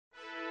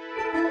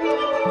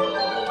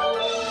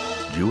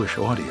Jewish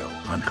audio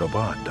on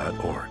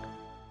Chabad.org.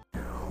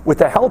 With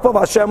the help of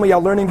Hashem, we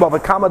are learning Bava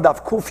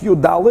Daf Yud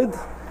Dalid.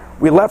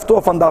 We left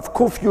off on Daf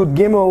Yud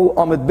Gimel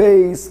Amid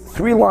Beis,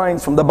 3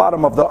 lines from the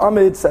bottom of the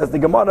Amid. Says the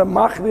Gemara,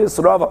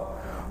 Machlis Rava.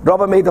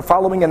 Rava made the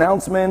following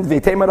announcement,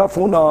 V'tema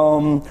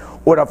Rafuna,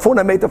 or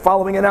Rafuna made the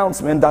following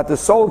announcement, that the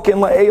soul kin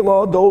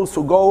la'ela, those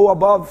who go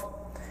above,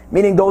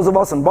 meaning those of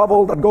us in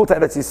Bavel that go to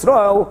Eretz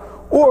Yisrael,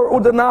 or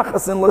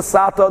Udanachas in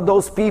Lesata,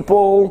 those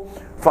people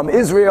from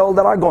Israel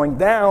that are going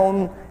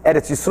down.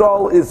 Eretz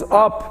Yisrael is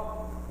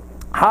up.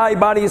 Hi,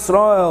 Bari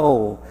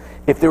Yisrael.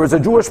 If there is a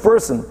Jewish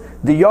person,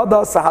 the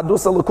Yada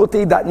Sahadusa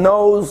Lukuti, that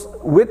knows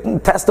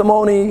with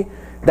testimony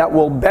that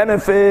will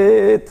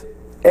benefit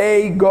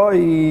a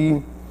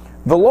goy,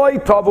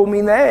 Veloy Tavu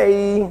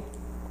Minei,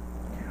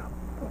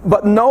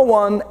 but no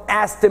one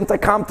asked him to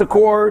come to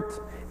court,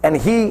 and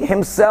he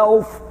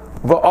himself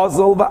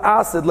V'azol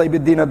v'asid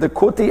le'bedina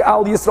dekuti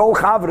al Yisrael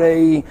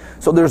chavrei.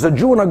 So there's a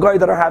Jew and a guy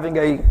that are having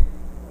a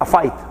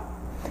fight,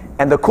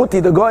 and the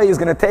kuti, the guy, is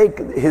going to take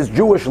his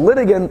Jewish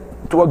litigant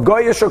to a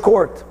goyish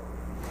court,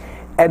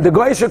 and the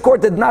goyish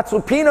court did not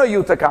subpoena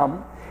you to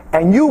come,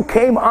 and you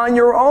came on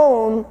your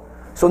own.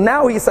 So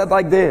now he said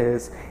like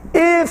this: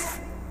 if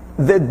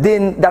the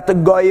din that the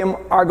goyim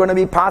are going to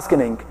be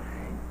paskening,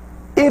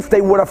 if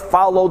they would have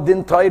followed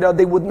din Torah,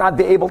 they would not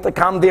be able to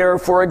come there.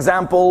 For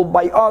example,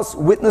 by us,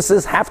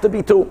 witnesses have to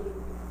be 2.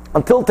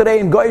 Until today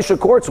in goyish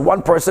courts,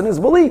 1 person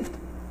is believed.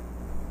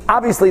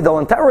 Obviously they'll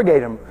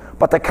interrogate him,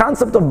 but the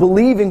concept of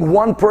believing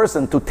 1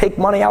 person to take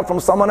money out from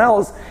someone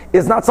else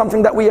is not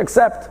something that we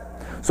accept.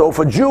 So if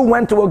a Jew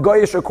went to a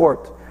goyish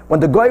court, when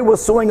the guy was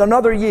suing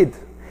another Yid,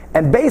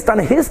 and based on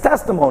his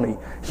testimony,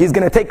 he's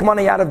going to take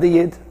money out of the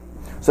Yid,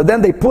 so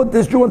then they put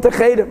this Jew into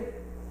chedim.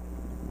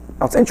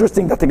 Now it's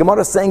interesting that the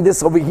Gemara is saying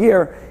this over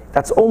here,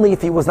 that's only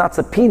if he was not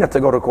subpoenaed to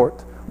go to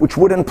court, which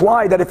would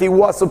imply that if he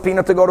was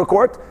subpoenaed to go to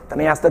court, then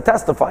he has to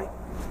testify.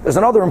 There's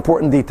another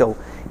important detail.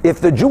 If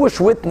the Jewish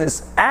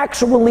witness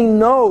actually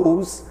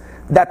knows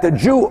that the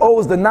Jew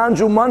owes the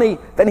non-Jew money,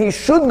 then he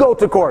should go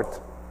to court.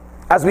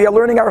 As we are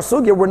learning our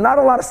sugya, we're not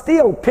allowed to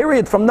steal,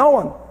 period, from no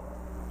one.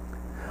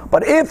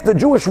 But if the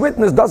Jewish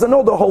witness doesn't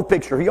know the whole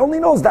picture, he only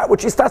knows that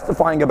which he's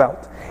testifying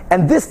about,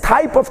 and this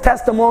type of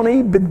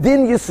testimony,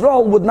 B'din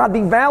Yisrael, would not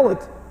be valid,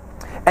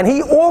 and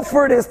he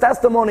offered his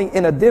testimony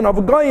in a din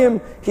of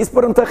goyim, he's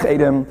put him to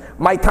chedim.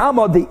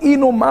 Maitama the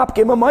inu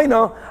mapke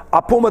mamayna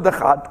apuma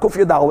dechad kuf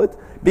yadalit,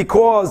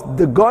 because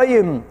the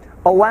goyim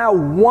allow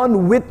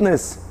 1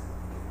 witness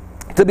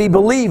to be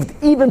believed,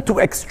 even to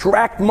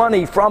extract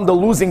money from the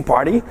losing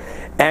party,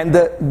 and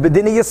the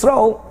B'din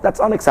Yisrael,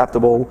 that's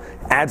unacceptable.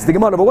 Adds the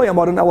Gemara,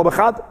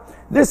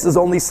 this is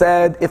only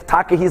said if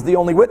Taka, he's the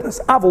only witness.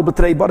 Avol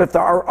b'trei, but if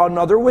there are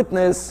another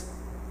witness,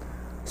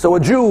 so a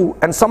Jew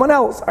and someone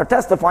else are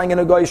testifying in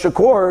a goyish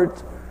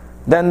court,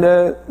 then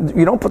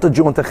you don't put the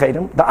Jew into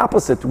chedim. The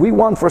opposite. We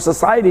want for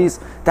societies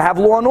to have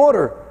law and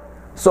order.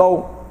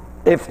 So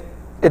if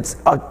it's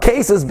a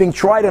case is being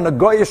tried in a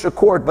goyish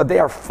court, but they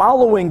are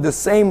following the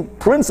same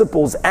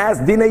principles as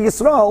Dinei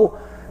Yisrael,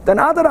 then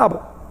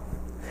adarabah.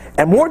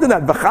 And more than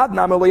that,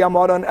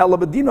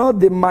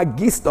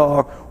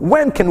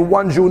 when can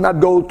 1 Jew not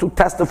go to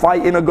testify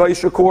in a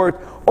goyish court?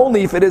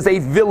 Only if it is a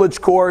village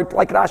court,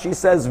 like Rashi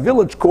says,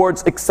 village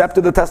courts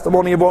accepted the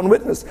testimony of 1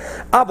 witness.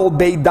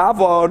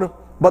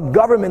 But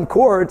government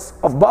courts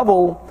of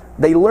Bavel,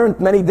 they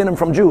learned many dinim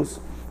from Jews.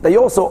 They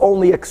also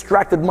only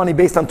extracted money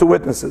based on 2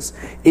 witnesses.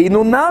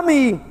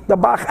 Inunami, the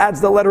Bach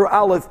adds the letter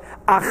Aleph,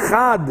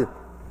 Achad.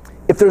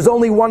 If there's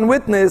only 1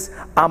 witness,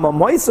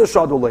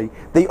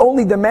 they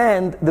only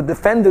demand the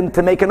defendant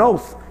to make an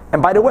oath.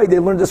 And by the way, they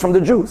learned this from the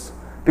Jews.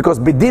 Because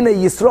B'dinei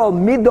Yisrael,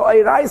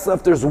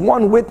 if there's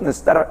 1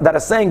 witness that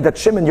is saying that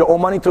Shimon, you owe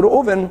money to the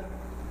Reuven,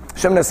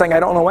 Shimon is saying, I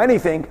don't know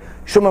anything,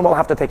 Shimon will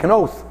have to take an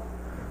oath.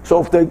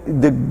 So if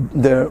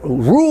the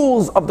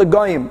rules of the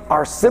Goyim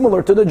are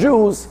similar to the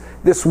Jews,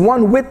 this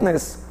 1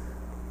 witness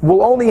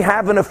will only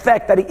have an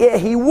effect that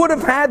he would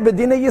have had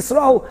B'dinei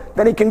Yisrael,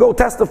 then he can go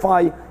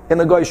testify in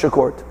the Goyish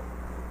court.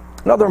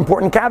 Another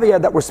important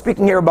caveat that we're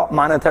speaking here about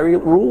monetary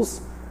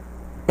rules,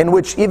 in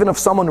which even if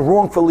someone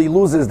wrongfully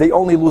loses, they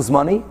only lose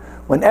money.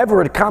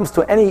 Whenever it comes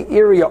to any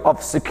area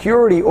of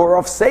security or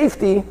of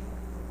safety,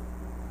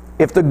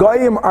 if the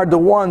Goyim are the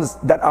ones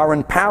that are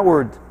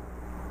empowered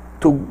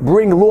to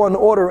bring law and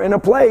order in a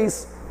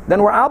place,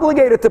 then we're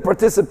obligated to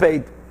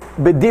participate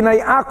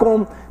b'dinei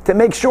akum, to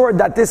make sure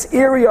that this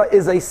area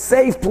is a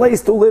safe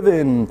place to live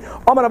in.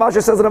 Amar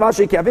Ravashi says,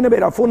 Ravashi, ki avinu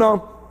be'Rafuna,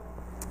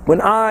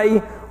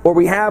 when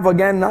we have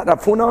again not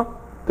Rafuna,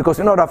 because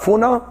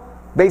Rafuna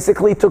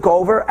basically took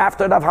over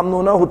after Rav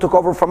Hamnuna, who took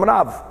over from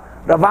Rav.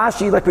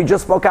 Ravashi, like we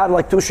just spoke out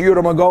like 2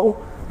 shiurim ago,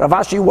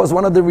 Ravashi was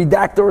one of the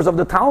redactors of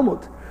the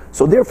Talmud.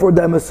 So therefore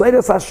the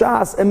Masechta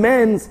Hashas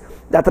amends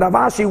that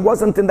Ravashi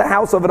wasn't in the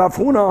house of Rav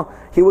Huna,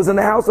 he was in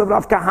the house of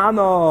Rav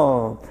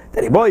Kahana.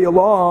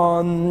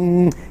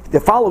 The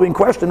following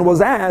question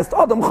was asked,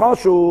 Adam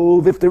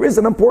Chashuv, if there is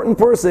an important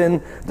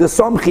person, the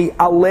Samchi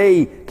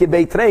Alei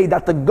Kibeitrei,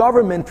 that the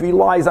government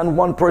relies on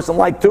one person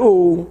like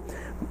 2,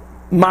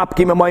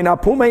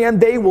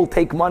 and they will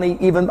take money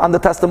even on the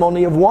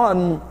testimony of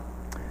one.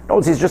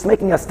 Notice he's just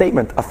making a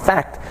statement, a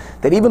fact,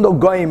 that even though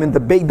Goyim in the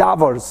Beit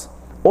Davars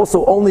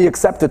also only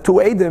accepted 2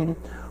 Eidim,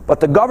 but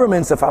the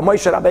governments, if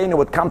Moshe Rabbeinu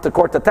would come to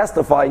court to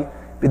testify,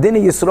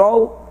 B'dini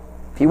Yisrael,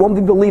 he won't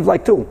be believed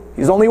like 2.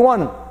 He's only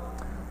 1.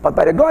 But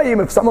by the Goyim,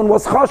 if someone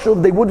was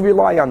chashuv, they would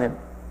rely on him.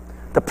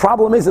 The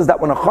problem is that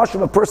when a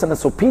chashuv, a person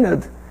is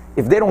subpoenaed,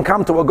 if they don't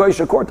come to a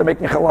Goyish court to make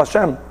Nechel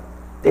Hashem,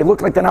 they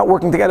look like they're not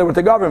working together with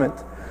the government.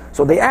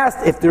 So they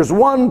asked if there's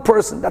one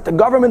person that the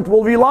government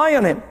will rely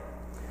on him.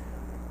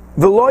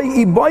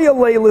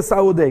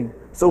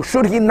 So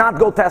should he not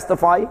go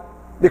testify?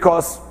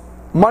 Because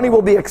money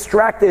will be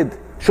extracted.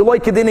 Since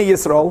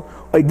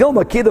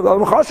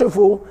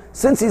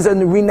he's a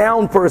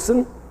renowned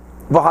person,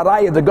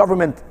 the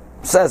government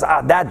says,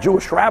 that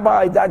Jewish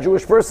rabbi, that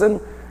Jewish person,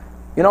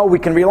 we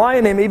can rely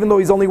on him even though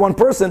he's only one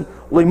person.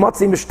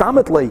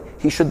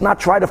 He should not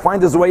try to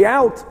find his way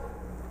out.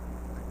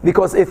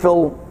 Because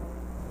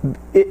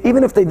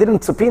even if they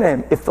didn't subpoena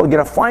him, if they're going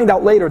to find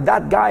out later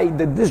that guy,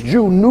 that this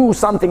Jew knew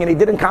something and he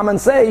didn't come and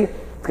say,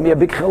 it's going to be a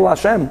big chil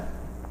Hashem.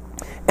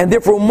 And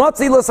therefore,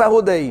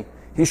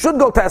 he should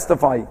go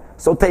testify.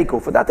 So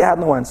teiku. For that they had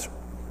no answer.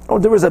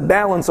 There is a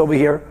balance over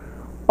here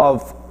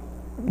of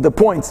the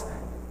points.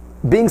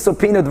 Being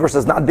subpoenaed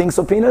versus not being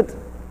subpoenaed.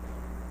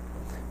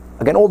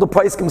 Again, all the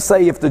poskim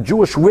say if the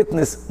Jewish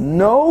witness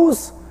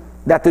knows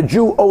that the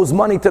Jew owes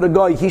money to the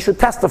guy, he should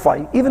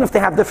testify, even if they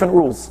have different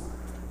rules.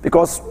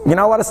 Because you're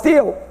not allowed to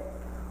steal.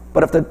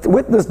 But if the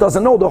witness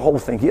doesn't know the whole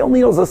thing, he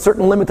only knows a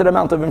certain limited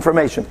amount of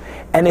information.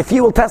 And if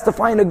he will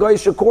testify in a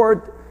Goyish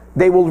court,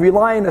 they will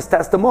rely on his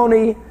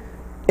testimony.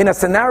 In a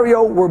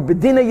scenario where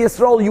B'dinei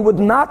Yisrael, you would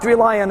not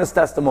rely on his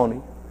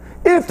testimony.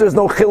 If there's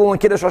no Chilul and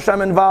Kiddush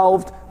Hashem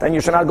involved, then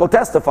you should not go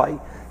testify.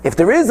 If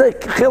there is a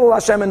Chilul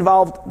Hashem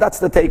involved, that's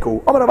the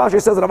teiku. Amar Rav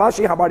Ashi says, Rav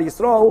Ashi, Habar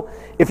Yisrael,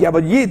 if you have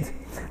a Yid,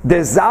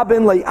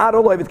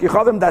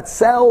 that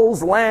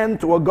sells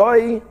land to a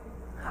Goy,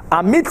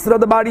 a mitzvah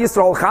the Bar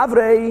Yisrael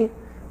Chavrei,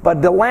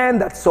 but the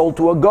land that's sold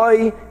to a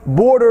Goy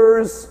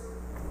borders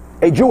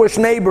a Jewish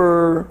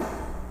neighbor.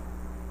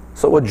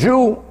 So a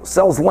Jew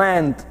sells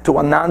land to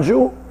a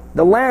non-Jew,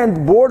 the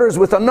land borders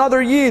with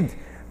another Yid.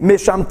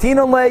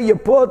 Mishamtina le, you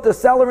put the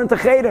seller into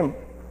Chedim.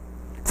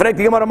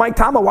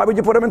 Why would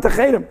you put him into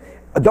Chedim?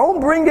 Don't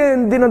bring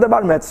in Dina de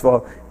Bar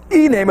Metzvah.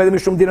 And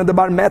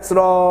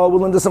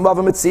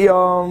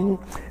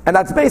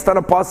that's based on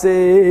a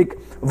pasuk,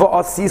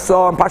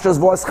 Va'asisa, and Pashas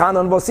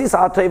Va'aschanan,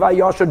 Va'asisa Ateva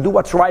Yasher, do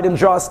what's right and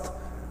just.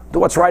 Do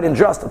what's right and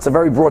just. It's a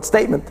very broad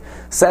statement.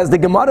 Says the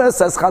Gemara,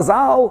 says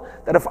Chazal,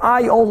 that if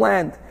I own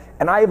land,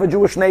 and I have a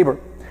Jewish neighbor,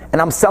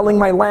 and I'm selling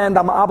my land,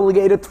 I'm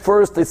obligated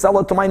first to sell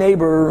it to my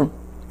neighbor.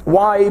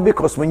 Why?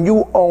 Because when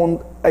you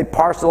own a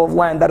parcel of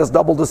land that is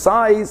double the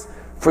size,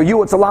 for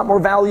you it's a lot more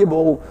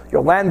valuable.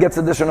 Your land gets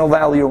additional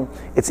value.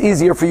 It's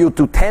easier for you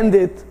to tend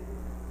it.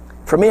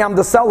 For me, I'm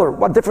the seller.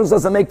 What difference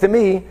does it make to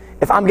me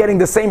if I'm getting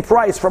the same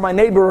price from my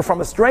neighbor or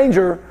from a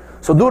stranger?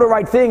 So do the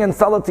right thing and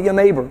sell it to your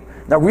neighbor.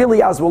 Now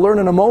really, as we'll learn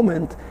in a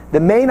moment, the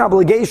main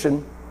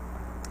obligation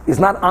is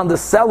not on the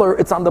seller,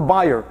 it's on the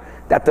buyer.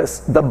 That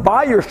the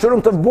buyer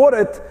shouldn't have bought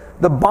it.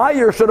 The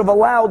buyer should have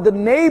allowed the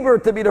neighbor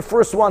to be the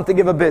first one to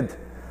give a bid.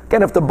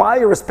 Again, if the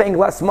buyer is paying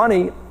less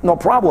money, no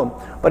problem.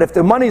 But if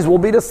the monies will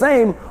be the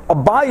same, a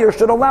buyer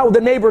should allow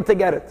the neighbor to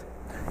get it.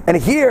 And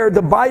here,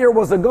 the buyer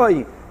was a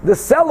goy. The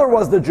seller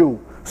was the Jew.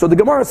 So the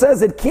Gemara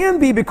says it can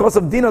be because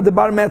of Dina de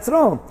Bar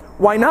Metzra.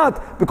 Why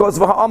not? Because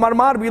V'ha'amar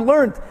Mar, we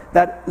learned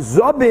that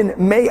Zobin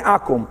Mei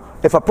Akum,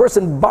 if a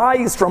person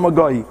buys from a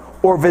goy,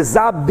 or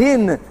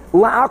V'zabin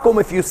La'akum,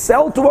 if you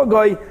sell to a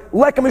goy,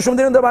 Lekam Mishum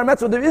Dina de Bar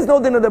Metzra, there is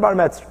no Dina de Bar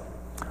Metzra.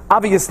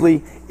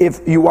 Obviously,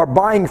 if you are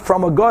buying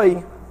from a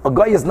goy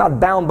is not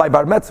bound by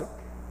Bar Metzra.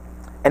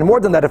 And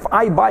more than that, if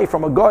I buy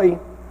from a goy,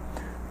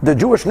 the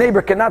Jewish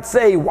neighbor cannot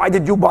say, why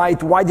did you buy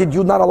it? Why did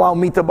you not allow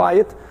me to buy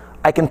it?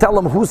 I can tell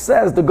him who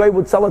says the goy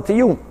would sell it to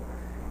you.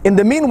 In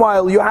the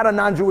meanwhile, you had a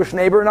non-Jewish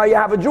neighbor, now you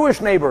have a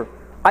Jewish neighbor.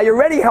 I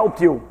already helped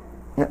you.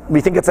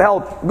 We think it's a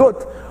help. Good.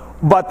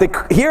 But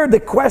here the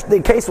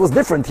case was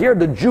different. Here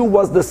the Jew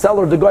was the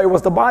seller, the goy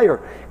was the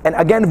buyer. And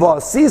again,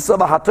 v'asisa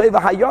v'hatoi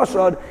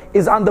v'hayashad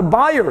is on the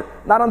buyer,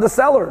 not on the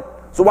seller.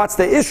 So what's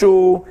the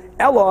issue?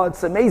 Ella,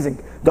 it's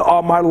amazing. The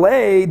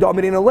Amarle, the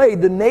Amirina Lei,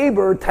 the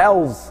neighbor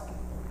tells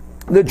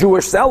the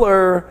Jewish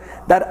seller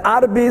that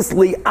Arbis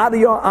li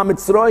Arya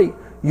Amitzroi,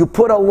 you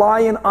put a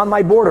lion on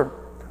my border.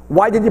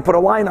 Why did you put a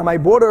lion on my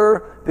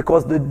border?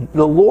 Because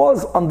the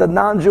laws on the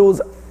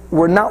non-Jews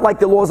were not like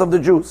the laws of the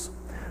Jews.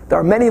 There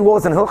are many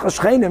laws in Hilchas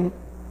Shchenim,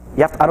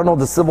 I don't know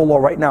the civil law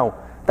right now,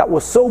 that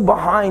was so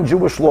behind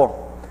Jewish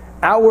law.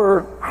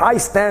 Our high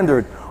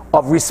standard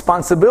of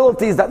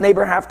responsibilities that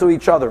neighbor have to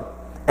each other,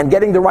 and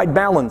getting the right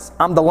balance.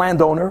 I'm the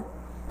landowner,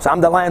 so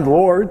I'm the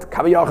landlord,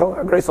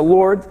 Kaviyachal, grace of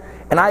Lord,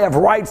 and I have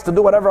rights to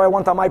do whatever I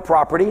want on my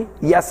property,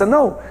 yes and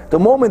no. The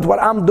moment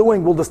what I'm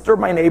doing will disturb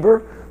my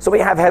neighbor, so we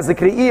have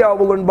Hezekri'iyah,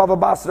 we'll learn Bava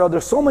Basra,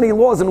 there's so many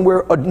laws in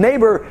where a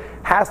neighbor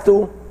has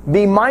to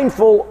be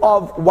mindful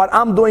of what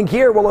I'm doing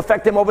here will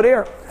affect him over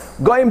there.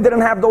 Goyim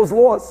didn't have those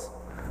laws.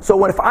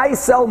 So if I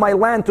sell my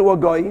land to a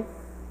Goy,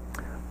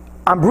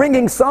 I'm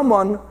bringing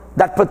someone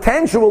that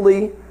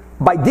potentially,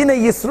 by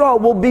Dinei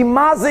Yisrael, will be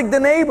mazik the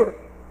neighbor.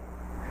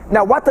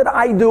 Now what did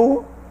I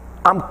do?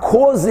 I'm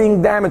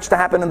causing damage to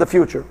happen in the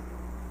future.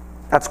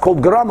 That's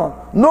called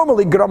grama.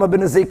 Normally grama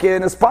ben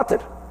nezikin is pater.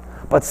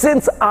 But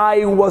since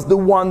I was the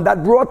one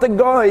that brought the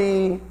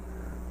Goy,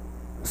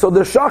 so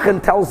the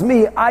shachan tells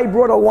me I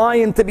brought a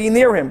lion to be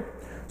near him.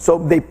 So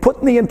they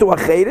put me into a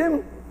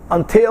chedim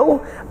until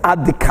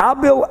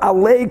adikabil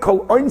alei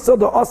kol oinsa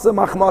de asa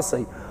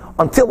machmasei.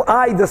 Until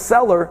I, the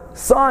seller,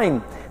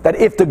 sign that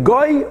if the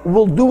Goy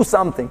will do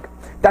something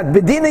that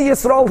B'dinei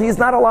Yisrael he's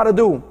not allowed to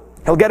do,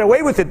 he'll get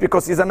away with it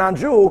because he's a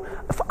non-Jew.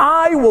 If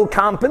I will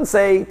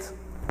compensate,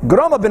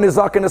 Grama ben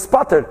Izakin is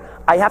pater.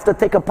 I have to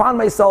take upon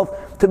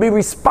myself to be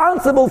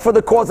responsible for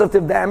the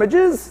causative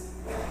damages.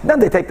 Then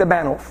they take the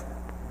ban off,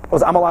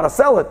 because I'm allowed to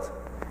sell it.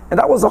 And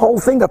that was the whole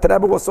thing that the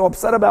Rebbe was so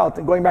upset about.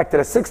 And going back to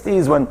the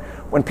 60s,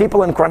 when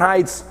people in Crown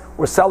Heights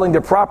were selling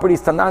their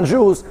properties to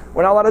non-Jews,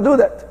 we're not allowed to do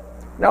that.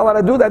 We're not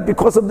allowed to do that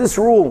because of this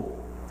rule,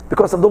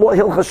 because of the law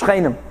Hilchos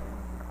Shchenim.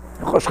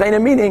 Hilchos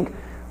Shchenim meaning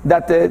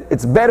that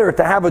it's better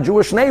to have a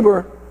Jewish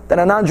neighbor than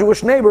a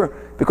non-Jewish neighbor,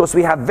 because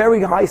we have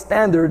very high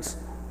standards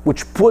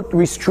which put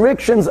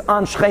restrictions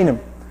on Shchenim.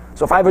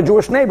 So if I have a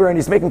Jewish neighbor and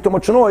he's making too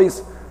much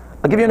noise,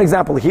 I'll give you an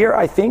example. Here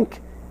I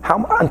think,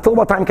 until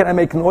what time can I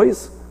make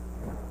noise?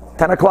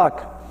 10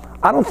 o'clock.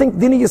 I don't think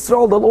Dinei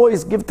Yisrael, the law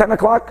is give 10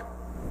 o'clock.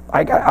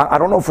 I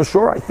don't know for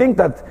sure. I think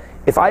that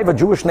if I have a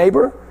Jewish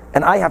neighbor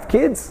and I have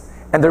kids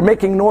and they're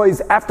making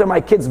noise after my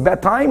kids'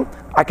 bedtime,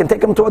 I can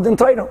take them to a din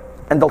Torah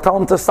and they'll tell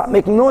them to stop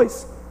making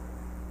noise.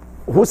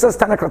 Who says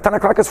 10 o'clock? 10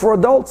 o'clock is for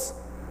adults.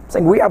 I'm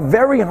saying we have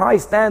very high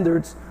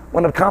standards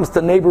when it comes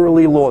to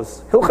neighborly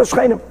laws. Hilchos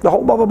Shchenim, the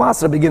whole Bava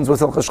Basra begins with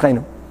Hilchos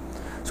Shchenim.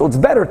 So it's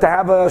better to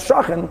have a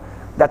shachan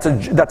that's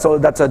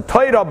a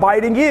Torah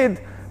abiding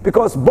yid,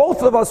 because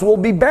both of us will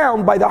be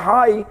bound by the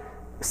high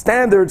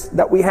standards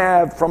that we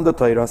have from the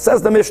Torah.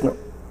 Says the Mishnah.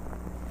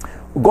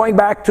 Going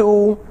back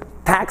to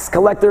tax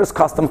collectors,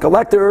 custom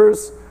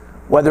collectors,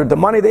 whether the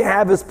money they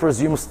have is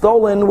presumed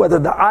stolen, whether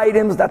the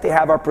items that they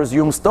have are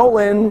presumed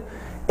stolen,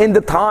 in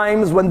the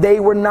times when they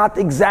were not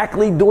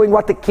exactly doing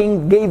what the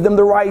king gave them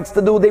the rights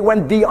to do, they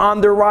went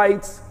beyond their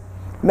rights.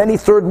 Many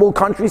third world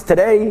countries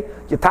today,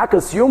 you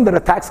assume that a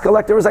tax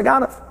collector is a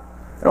ganef.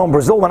 You know, in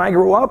Brazil, when I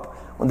grew up,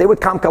 when they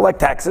would come collect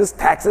taxes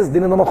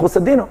didn't know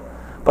chusadino.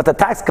 But the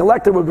tax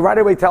collector would right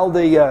away tell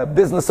the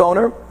business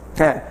owner,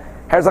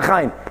 here's a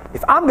chaim.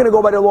 If I'm going to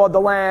go by the law of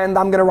the land,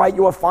 I'm going to write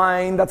you a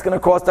fine that's going to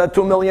cost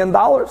 $2 million,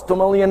 2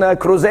 million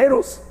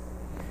cruzeiros.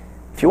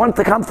 If you want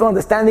to come to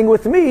understanding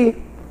with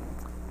me,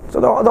 so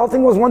the whole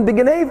thing was one big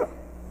geneva.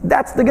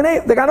 That's the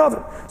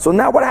ganov. So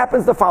now what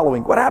happens the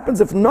following? What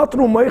happens if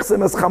notru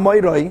moichsim es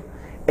chamoiroi,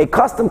 a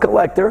custom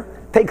collector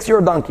takes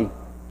your donkey.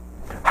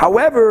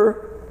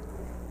 However,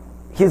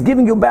 he's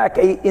giving you back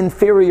an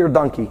inferior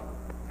donkey.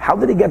 How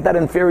did he get that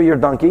inferior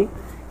donkey?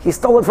 He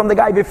stole it from the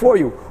guy before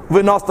you. So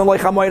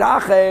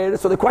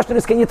the question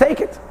is, can you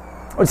take it?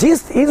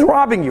 He's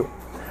robbing you.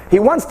 He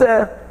wants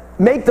to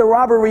make the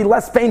robbery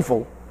less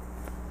painful,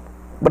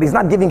 but he's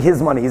not giving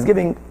his money. He's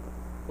giving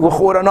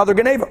another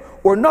geneva.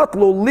 Or not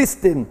lo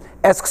listim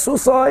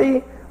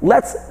esksusai.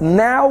 Let's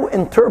now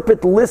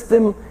interpret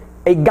listim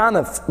a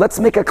ganef. Let's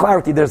make a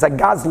clarity. There's a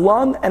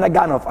gazlan and a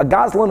ganef. A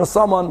gazlan is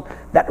someone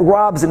that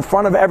robs in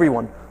front of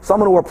everyone.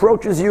 Someone who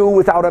approaches you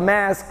without a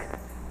mask,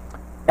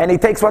 and he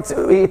takes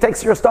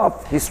your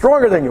stuff. He's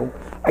stronger than you.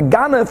 A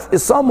ganef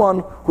is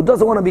someone who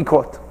doesn't want to be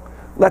caught.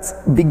 Let's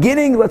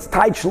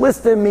taich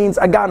listim means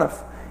a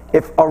ganef.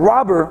 If a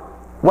robber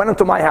went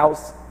into my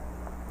house,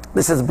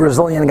 this is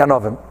Brazilian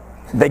ganovim.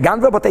 They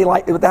ganva, but they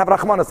have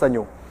rachmanas on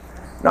you.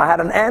 Now I had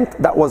an aunt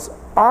that was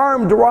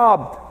armed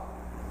robbed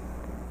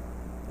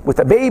with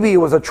a baby. It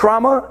was a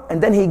trauma,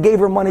 and then he gave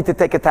her money to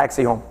take a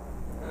taxi home.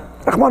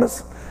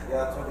 Rachmanas.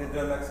 Yeah, that's what they do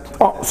in Mexico.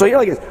 Oh, so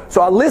here it is.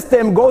 So a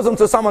listim goes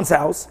into someone's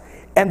house,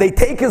 and they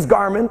take his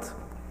garment.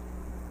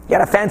 He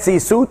had a fancy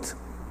suit.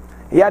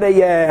 He had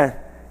a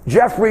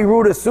Jeffrey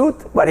Ruder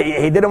suit, but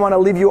he didn't want to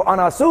leave you on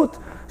a suit,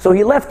 so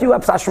he left you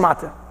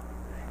apsashmata.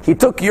 He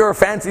took your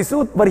fancy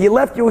suit, but he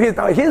left you his.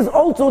 Now his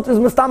old suit is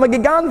mistama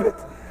geganvit.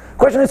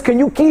 Question is, can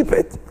you keep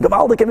it?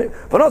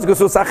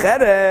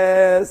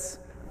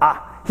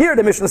 Here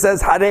the Mishnah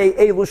says, Harei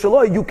elu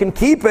shaloi, you can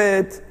keep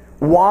it.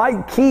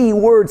 Why? Key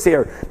words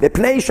here.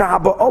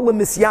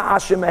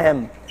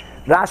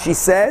 Rashi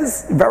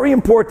says, very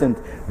important,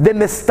 the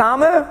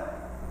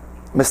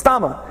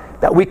mistama,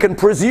 that we can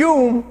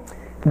presume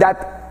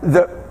that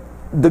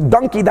the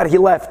donkey that he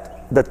left,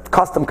 the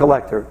custom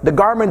collector, the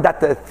garment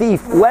that the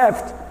thief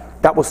left,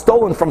 that was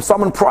stolen from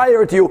someone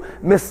prior to you,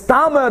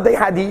 mistama, they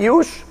had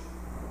Yush.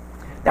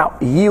 Now,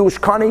 Yush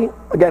Kani,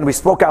 again, we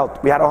spoke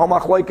out. We had a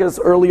Homach Loikas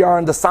earlier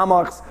in the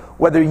Samachs,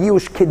 whether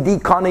Yush Kedi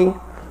Kani.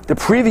 The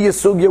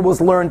previous sugya was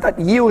learned that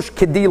Yush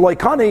Kedi Loi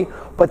Kani,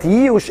 but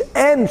Yush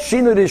and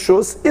Shinu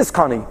Rishus is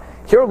Kani.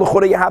 Here,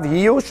 L'chura, you have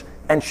Yush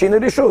and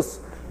Shinu Rishus.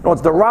 No,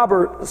 it's the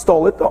robber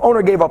stole it, the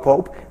owner gave up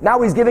hope.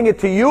 Now he's giving it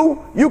to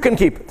you, you can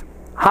keep it.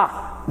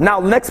 Ha! Now,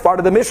 next part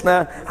of the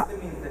Mishnah.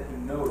 This means that he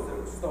knows that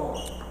it was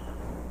stolen.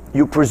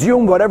 You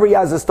presume whatever he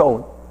has is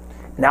stolen.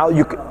 Now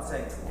you That's what I'm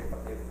saying.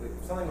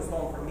 If something was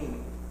stolen from me,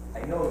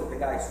 I know that the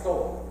guy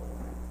stole.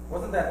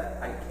 Wasn't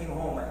that I came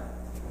home and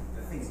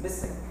the thing's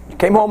missing? You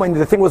came home and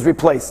the thing was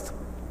replaced.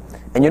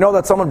 And you know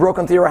that someone broke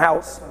into your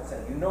house. That's what I'm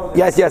saying. You know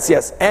that.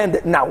 Yes. And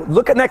now,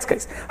 look at next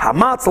case.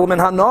 Hamatzal min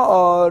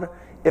hana'ar.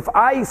 If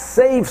I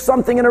save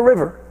something in a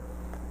river,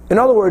 in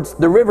other words,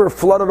 the river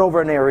flooded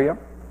over an area,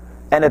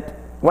 and it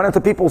went into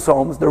people's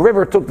homes, the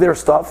river took their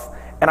stuff,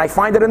 and I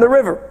find it in the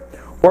river.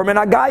 Or min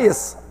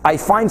hagayis, I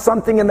find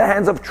something in the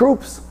hands of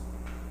troops.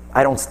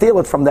 I don't steal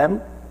it from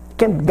them.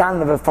 Can't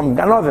ganav from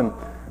ganovim.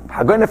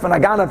 Hagonef and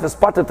Haganav is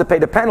part to pay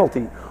the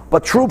penalty.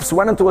 But troops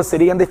went into a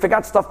city and they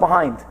forgot stuff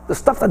behind. The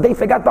stuff that they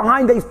forgot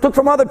behind, they took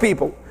from other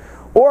people.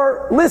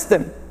 Or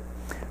listen.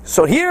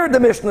 So here the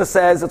Mishnah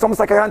says, it's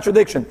almost like a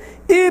contradiction.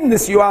 Im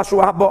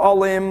nisyuashu habba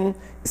olim.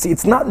 See,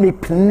 it's not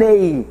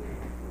mipnei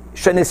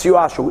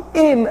shenisyuashu.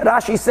 Im,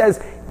 Rashi says,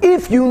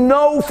 if you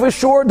know for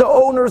sure the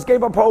owners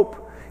gave up hope.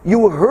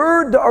 You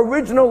heard the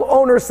original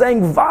owner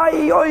saying,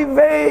 Vai oy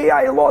vey,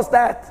 I lost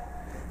that.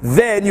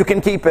 Then you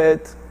can keep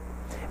it.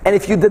 And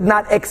if you did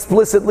not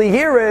explicitly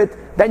hear it,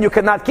 then you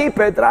cannot keep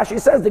it. Rashi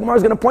says, the Gemara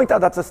is going to point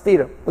out that's a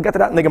stira. We'll get to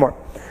that in the Gemara.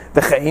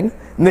 V'chein,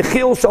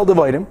 nechil shel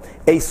devoidim,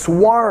 a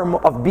swarm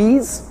of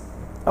bees.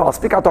 Oh, I'll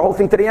speak out the whole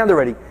thing to the end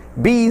already.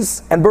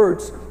 Bees and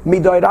birds.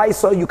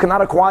 Midoiraisa, you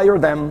cannot acquire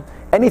them.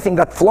 Anything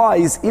that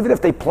flies, even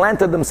if they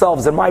planted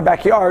themselves in my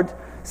backyard,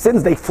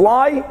 since they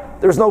fly,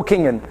 there's no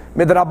kinyan.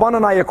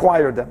 Midrabanan, I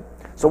acquired them.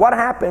 So what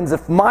happens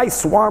if my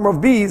swarm of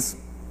bees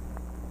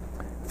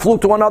flew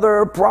to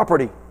another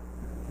property?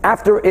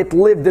 After it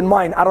lived in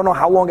mine, I don't know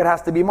how long it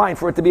has to be mine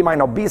for it to be mine.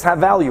 Now, bees have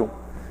value.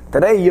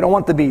 Today, you don't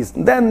want the bees.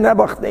 Then,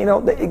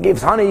 it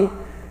gives honey.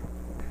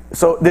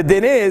 So the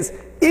din is,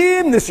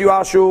 im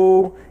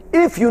nisyuashu,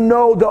 if you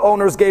know the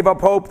owners gave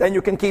up hope, then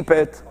you can keep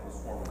it.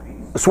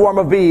 A swarm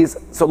of bees.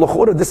 So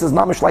l'chura, this is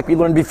mamish like we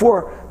learned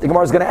before. The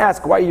Gemara is going to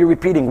ask, why are you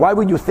repeating? Why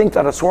would you think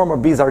that a swarm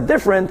of bees are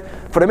different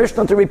for the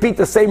Mishnah to repeat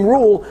the same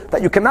rule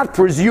that you cannot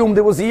presume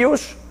there was a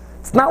yush?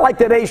 It's not like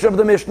the Reish of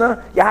the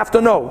Mishnah. You have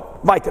to know.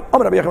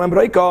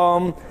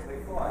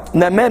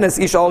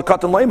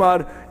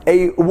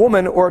 A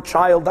woman or a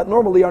child that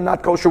normally are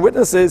not kosher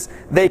witnesses,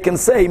 they can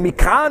say,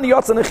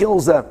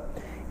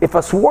 if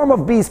a swarm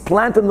of bees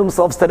planted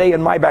themselves today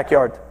in my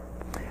backyard,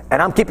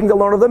 and I'm keeping the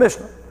loan of the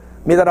Mishnah,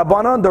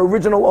 the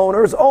original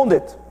owners owned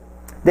it.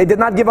 They did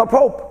not give up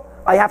hope.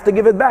 I have to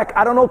give it back.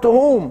 I don't know to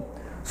whom.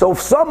 So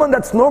if someone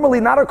that's normally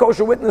not a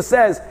kosher witness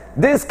says,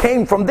 this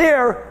came from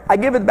there, I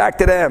give it back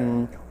to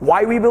them.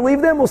 Why we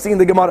believe them? We'll see in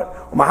the Gemara.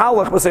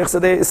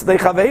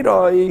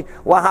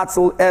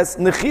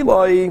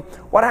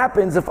 What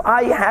happens if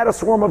I had a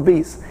swarm of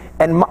bees,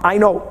 and I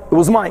know it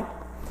was mine,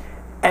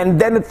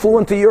 and then it flew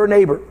into your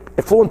neighbor,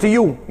 it flew into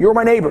you, you're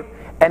my neighbor,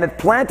 and it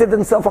planted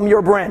itself on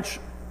your branch.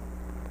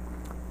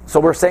 So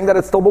we're saying that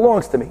it still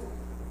belongs to me.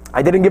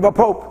 I didn't give up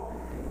hope.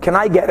 Can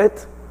I get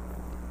it?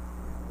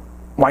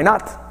 Why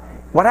not?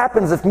 What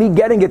happens if me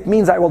getting it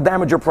means I will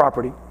damage your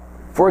property?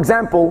 For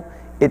example,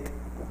 it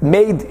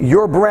made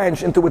your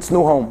branch into its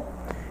new home.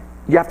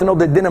 You have to know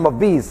the dinim of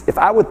bees. If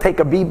I would take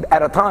a bee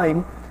at a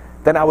time,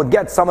 then I would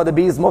get some of the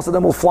bees, most of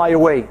them will fly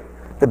away.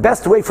 The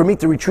best way for me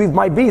to retrieve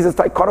my bees is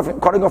by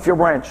cutting off your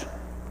branch.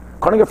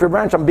 Cutting off your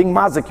branch, I'm being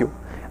mazik you.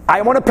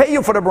 I want to pay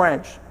you for the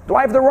branch. Do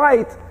I have the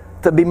right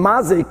to be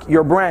mazik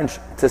your branch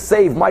to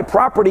save my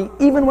property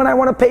even when I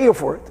want to pay you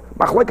for it?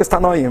 Machlokes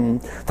Tanoim.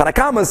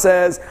 Tanakama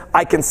says,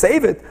 I can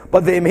save it,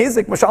 but the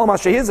imhizik, mashal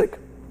mashihizik.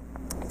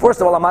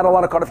 First of all, I'm not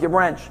allowed to cut off your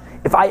branch.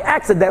 If I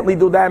accidentally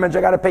do damage,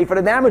 I got to pay for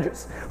the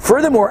damages.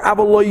 Furthermore, I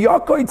want you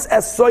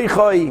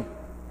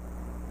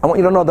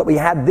to know that we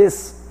had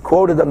this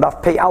quoted on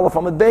Daf Pei Aleph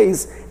Amud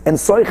Beis, and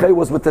soiche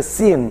was with the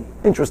sin.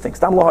 Interesting.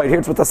 Stam lohoid. Here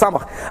it's with the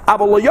samach.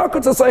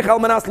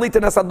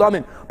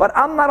 But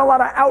I'm not allowed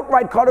to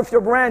outright cut off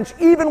your branch,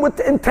 even with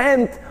the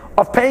intent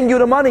of paying you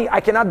the money. I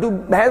cannot do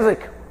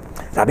hezik.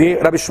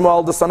 Rabbi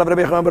Shmuel, the son of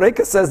Rabbi Avraham Meyer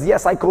Zajac, says,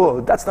 yes, I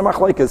could. That's the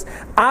machlokes.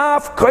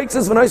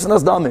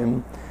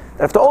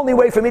 That if the only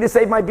way for me to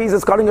save my bees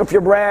is cutting off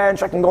your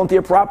branch, I can go into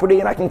your property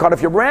and I can cut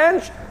off your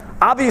branch.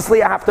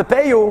 Obviously, I have to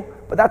pay you,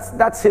 but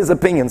that's his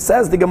opinion.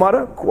 Says the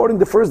Gemara, quoting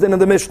the first din of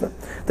the Mishnah.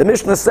 The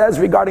Mishnah says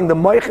regarding the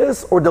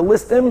moiches or the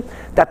listim,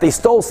 that they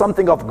stole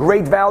something of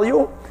great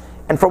value,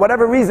 and for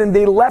whatever reason,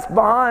 they left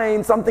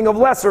behind something of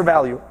lesser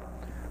value.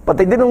 But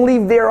they didn't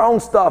leave their own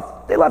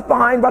stuff. They left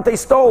behind what they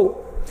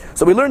stole.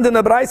 So we learned in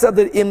the Braisa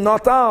that im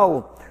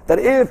natal, that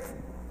if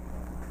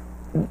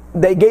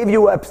they gave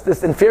you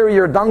this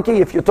inferior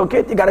donkey, if you took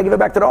it, you got to give it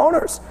back to the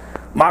owners.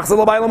 Not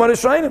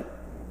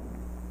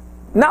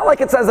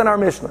like it says in our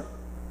Mishnah.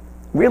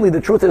 Really, the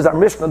truth is our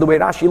Mishnah, the way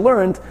Rashi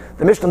learned,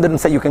 the Mishnah didn't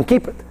say you can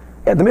keep it.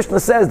 Yeah, the Mishnah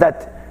says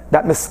that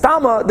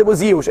mistama, there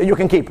was yush, and you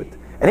can keep it.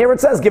 And here it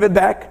says, give it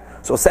back.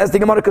 So it says the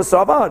Gemara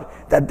Kasavar,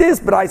 that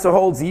this Braisa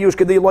holds yush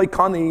kedei loy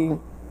kani,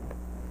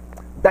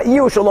 that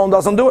yush alone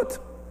doesn't do it.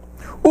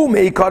 And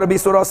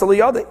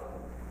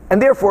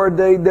therefore,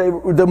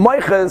 the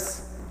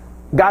Moiches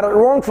got it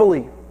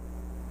wrongfully.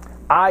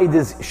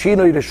 This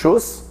Shinoi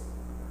Reshus.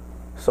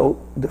 So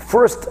the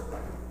first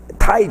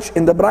taich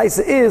in the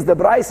Braisa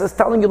is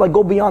telling you like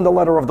go beyond the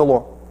letter of the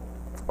law.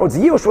 Or it's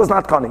Yush was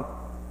not cunning.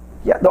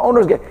 Yeah, the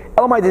owners get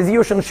Elamite is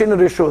Yush and Shinoi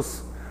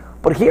Reshus.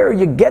 But here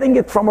you're getting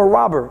it from a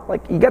robber.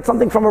 Like you get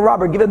something from a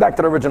robber, give it back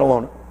to the original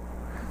owner.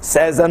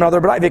 Says another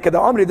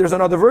Braisa, there's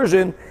another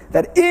version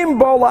that Im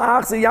Bola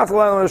Achsi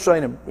Yatla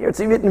Shainim. Here it's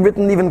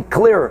written even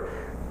clearer.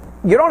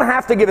 You don't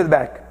have to give it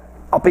back.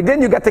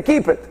 Al-Pidin, you get to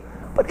keep it.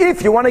 But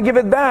if you want to give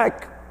it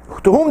back,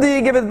 to whom do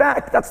you give it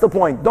back? That's the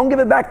point. Don't give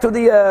it back to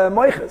the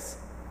Moiches.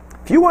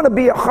 If you want to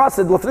be a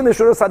chassid, Lefnim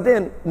Yeshur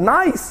Sadin,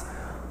 nice.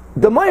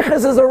 The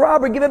Moiches is a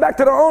robber, give it back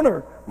to the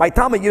owner. My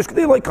Tama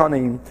Yishkdi like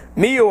Kanim.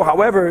 Miu,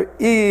 however,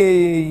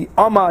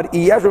 Amar,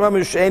 Yeshua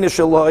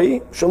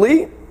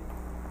Shali,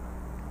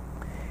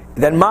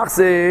 then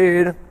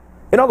Machzir.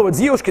 In other words,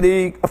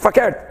 Yushkdi,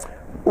 Fakert.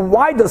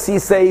 Why does he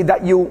say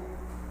that you,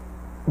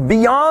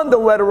 beyond the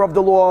letter of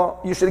the law,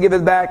 you should give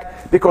it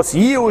back? Because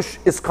Yush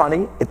is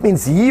cunning. It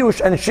means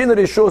Yush and Shinur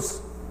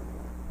Rishus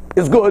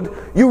is good.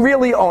 You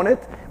really own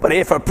it. But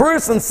if a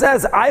person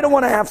says, I don't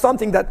want to have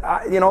something that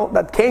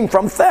that came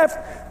from theft,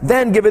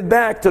 then give it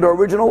back to the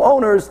original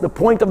owners. The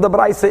point of the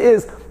Braisa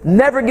is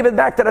never give it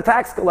back to the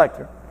tax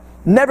collector.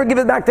 Never give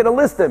it back to the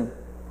listim.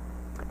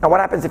 Now what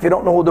happens if you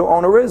don't know who the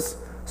owner is?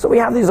 So we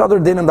have these other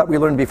dinim that we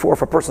learned before.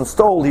 If a person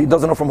stole, he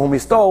doesn't know from whom he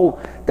stole,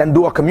 then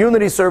do a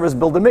community service,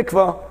 build a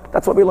mikvah.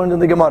 That's what we learned in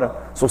the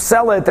Gemara. So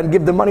sell it and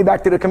give the money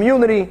back to the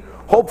community.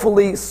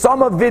 Hopefully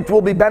some of it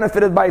will be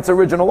benefited by its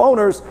original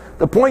owners.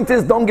 The point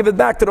is, don't give it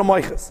back to the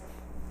moiches.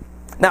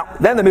 Now,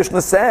 then the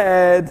Mishnah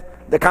said,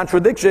 the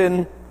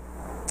contradiction,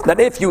 that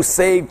if you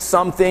saved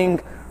something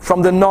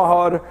from the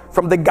Nahar,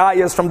 from the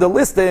Gayas, from the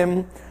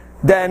Listim,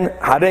 then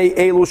Harei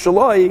Elu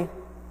Shaloi.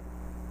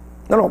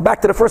 No,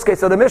 back to the first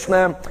case of the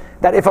Mishnah,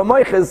 that if a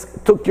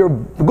moiches took your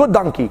good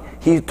donkey,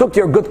 he took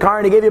your good car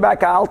and he gave you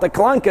back a alta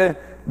klanke,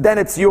 then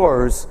it's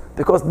yours.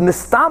 Because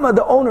Nistama,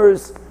 the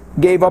owners,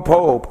 gave up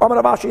hope.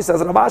 Amar Ravashi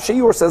says,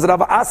 Ravashi, or says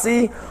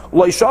Ravasi,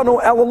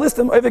 Loishanu El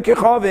Listim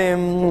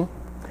Evikichavim.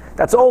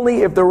 That's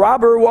only if the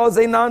robber was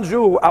a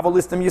non-Jew,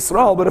 Avalistim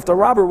Yisrael. But if the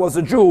robber was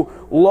a Jew,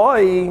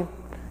 Loi,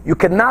 you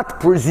cannot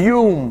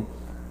presume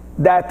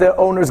that the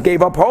owners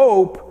gave up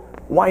hope.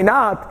 Why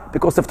not?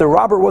 Because if the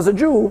robber was a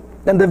Jew,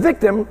 then the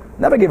victim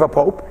never gave up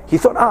hope. He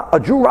thought, a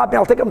Jew robbed me,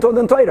 I'll take him to a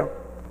Dentaira.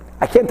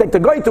 I can't take the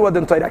guy to a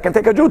Dentaira, I can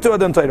take a Jew to a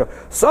Dentaira.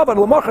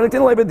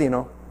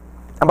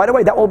 And by the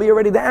way, that will be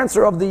already the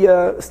answer of the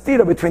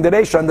stira between the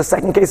Reisha and the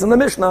second case in the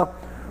Mishnah.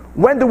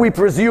 When do we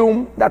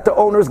presume that the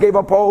owners gave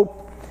up hope?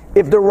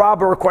 If the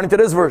robber, according to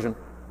this version,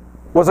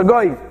 was a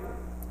guy.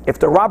 If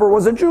the robber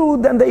was a Jew,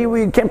 then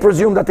we can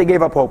presume that they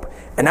gave up hope.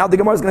 And now the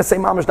Gemara is going to say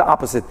mamish the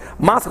opposite.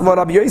 Masechta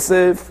Rabbi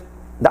Yosef,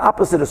 the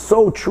opposite is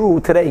so true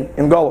today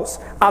in Golos.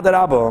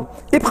 Adarabba,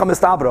 Ibcha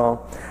Mistabra,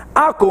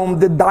 Akum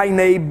the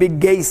Daine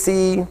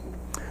Bigesi,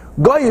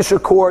 Goyish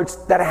courts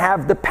that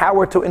have the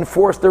power to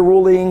enforce their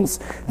rulings.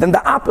 Then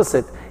the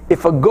opposite.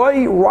 If a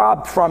guy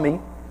robbed from me,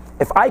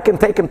 if I can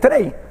take him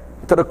today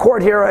to the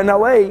court here in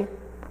LA,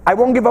 I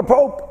won't give up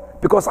hope.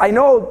 Because I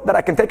know that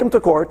I can take him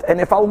to court,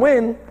 and if I'll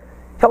win,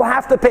 he'll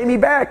have to pay me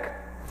back.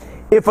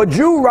 If a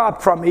Jew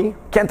robbed from me,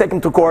 can't take him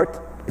to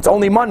court. It's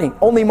only money.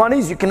 Only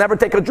monies, you can never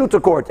take a Jew to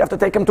court. You have to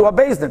take him to a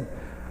Beis Din.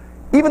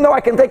 Even though I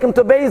can take him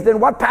to Beis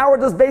Din, what power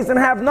does Beis Din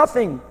have?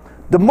 Nothing.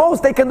 The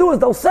most they can do is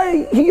they'll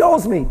say, he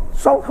owes me.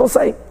 So he'll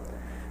say.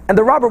 And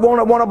the robber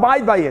won't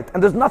abide by it.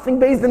 And there's nothing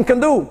Beis Din can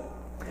do.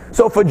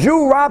 So if a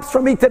Jew robs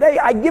from me today,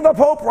 I give up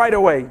hope right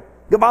away.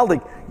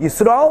 Gavaldik.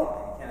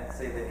 Yisrael? You can't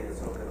say that he has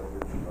hope that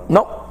over Jew.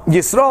 No.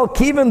 Yisrael,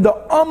 Kivin, the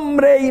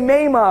Amrei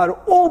Meimar,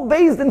 all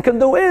Beis Din can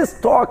do is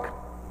talk.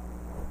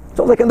 That's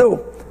all they can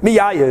do.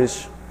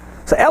 Miyayish.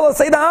 So Ella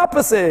say the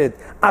opposite.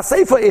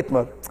 Aseifa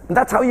Itmar. And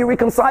that's how you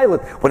reconcile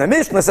it. When a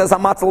Mishnah says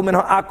Hamatzal min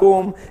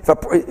ha'akum,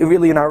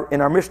 really in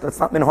our Mishnah it's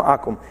not min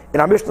ha'akum.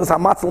 In our Mishnah it's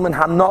Hamatzal min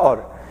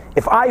ha'na'ar.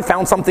 If I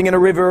found something in a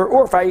river,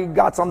 or if I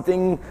got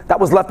something that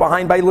was left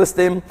behind by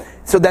listim,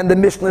 so then the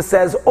Mishnah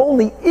says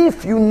only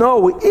if you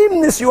know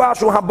im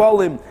nisyuashu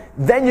habalim,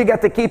 then you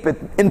get to keep it,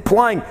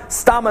 implying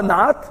stam and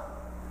not.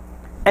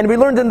 And we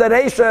learned in the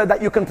Reisha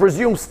that you can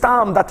presume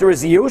stam that there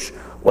is yush.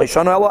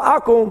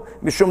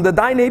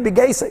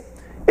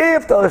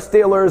 If the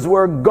stealers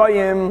were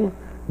goyim,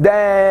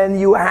 then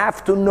you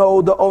have to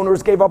know the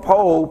owners gave up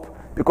hope,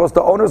 because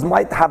the owners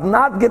might have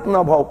not given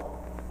up hope,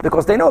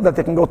 because they know that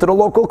they can go to the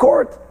local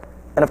court.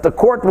 And if the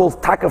court will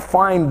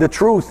find the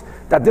truth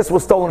that this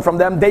was stolen from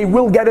them, they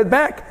will get it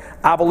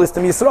back.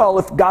 Avalistim Yisrael,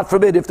 if God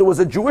forbid, if there was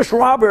a Jewish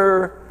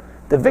robber,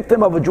 the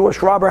victim of a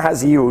Jewish robber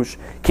has yush.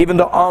 Even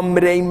the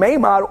Amrei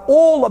Meimar,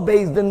 all a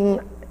Beis Din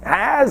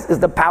has is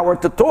the power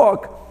to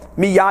talk.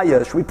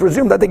 Miyayish. We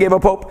presume that they gave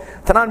up hope.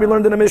 Tanan, we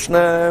learned in the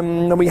Mishnah,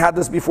 and we had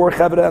this before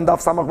Chevra and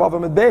Daf Samach Bava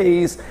Med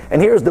Beis.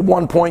 And here's the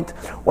one point: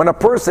 when a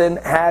person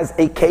has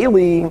a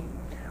keli,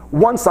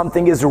 once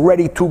something is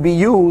ready to be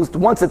used,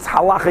 once it's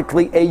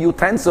halachically a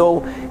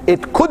utensil,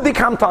 it could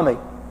become tamei.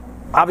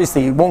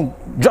 obviously it won't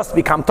just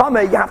become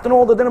tameh. You have to know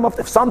all the dinim of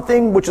if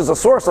something which is a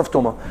source of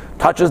tumah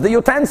touches the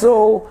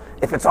utensil,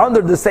 if it's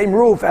under the same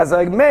roof as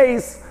a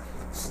mace,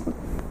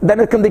 then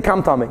it can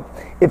become tameh.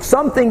 If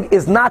something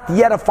is not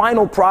yet a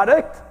final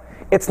product,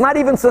 it's not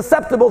even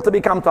susceptible to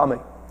become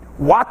tameh.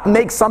 What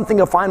makes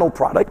something a final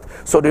product?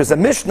 So there's a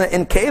Mishnah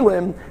in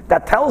Kalim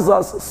that tells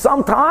us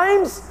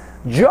sometimes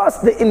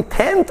just the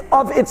intent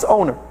of its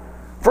owner.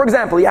 For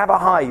example, you have a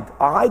hide.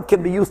 A hide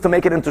can be used to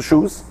make it into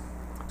shoes.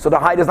 So the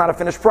hide is not a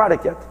finished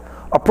product yet.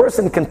 A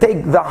person can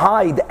take the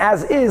hide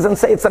as is and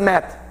say it's a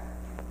mat.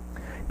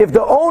 If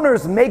the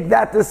owners make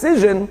that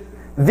decision,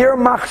 their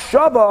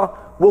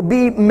machshava will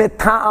be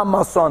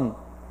mita'amason.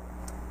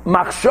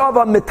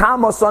 Machshava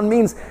mita'amason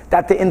means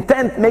that the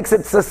intent makes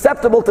it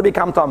susceptible to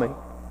become tameh.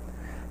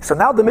 So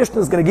now the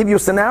Mishnah is going to give you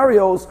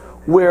scenarios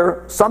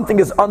where something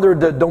is under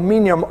the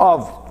dominion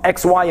of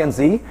X, Y, and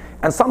Z,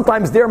 and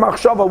sometimes their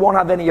machshava won't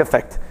have any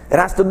effect. It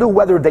has to do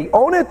whether they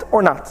own it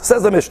or not.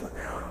 Says the Mishnah.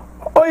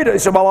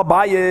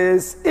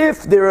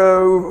 If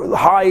their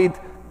hide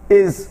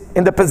is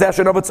in the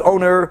possession of its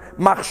owner,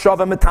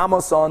 machshava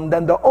mitamason,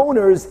 then the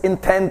owner's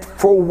intent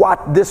for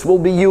what this will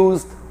be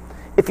used.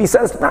 If he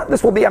says, nah,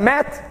 this will be a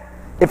mat,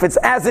 if it's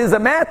as is a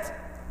mat,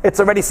 it's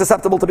already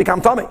susceptible to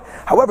become tameh.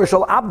 However,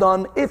 shal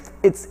abdan, if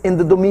it's in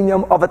the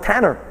dominion of a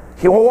tanner,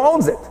 he who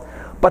owns it.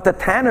 But the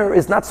tanner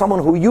is not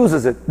someone who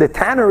uses it. The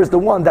tanner is the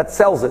one that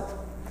sells it.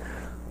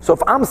 So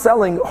if I'm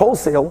selling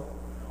wholesale,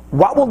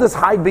 what will this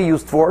hide be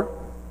used for?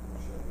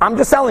 I'm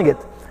just selling it.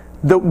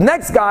 The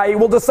next guy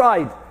will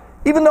decide,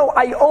 even though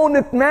I own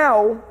it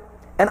now,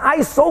 and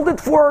I sold it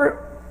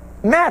for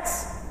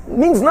mats, it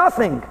means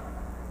nothing.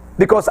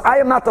 Because I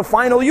am not the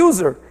final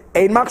user.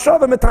 Ein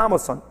machshava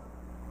mitamason.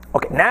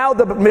 Okay, now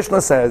the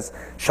Mishnah says,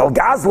 Shal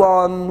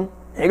Gazlan,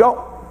 here you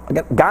go.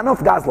 Again, Ganof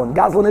Gazlan.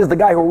 Gazlan is the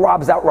guy who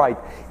robs outright.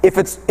 If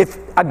a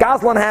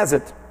Gazlan has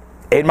it,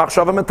 Ein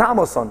Machshava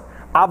Metamoson.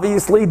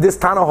 Obviously, this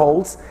Tana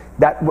holds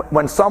that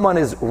when someone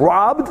is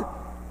robbed,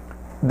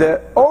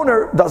 the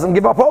owner doesn't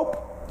give up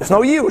hope. There's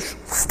no yush.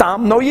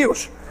 Stam, no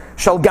yush.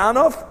 Shal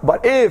Ganof,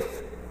 but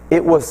if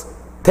it was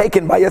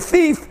taken by a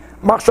thief,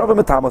 Machshava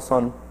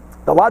Metamoson.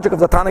 The logic of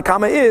the Tana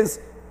Kama is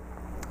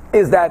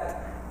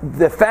that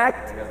the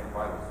fact,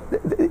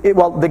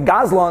 the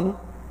Gazlan,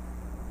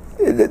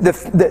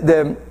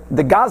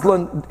 the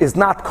Gazlan is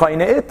not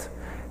kaina it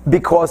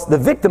because the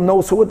victim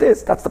knows who it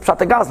is. That's the pshat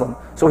Gazlan.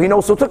 So he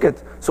knows who took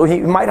it. So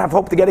he might have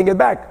hope to getting it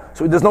back.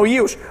 So there's no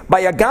yush.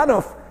 By a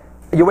Ganof,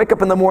 you wake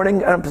up in the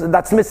morning and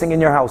that's missing in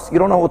your house. You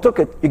don't know who took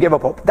it. You give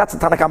up hope. That's the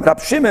Tanakam Rab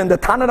Shimon. The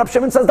Tana Rab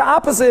Shimon says the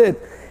opposite.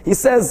 He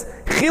says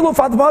chiluf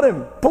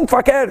advarim punkt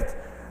fakert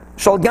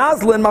shal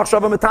Gazlan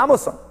machshava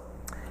metamosan.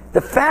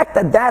 The fact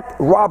that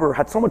robber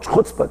had so much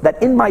chutzpah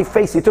that in my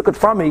face he took it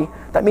from me,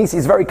 that means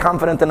he's very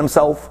confident in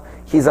himself.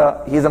 He's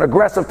an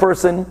aggressive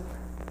person.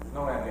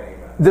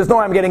 There's no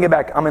way I'm getting it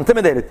back. I'm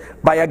intimidated.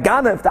 By a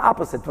ganav, the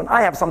opposite. When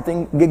I have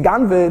something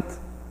geganvit,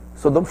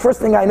 so the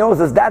first thing I know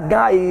is that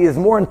guy is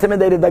more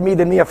intimidated by me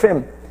than me of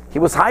him. He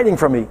was hiding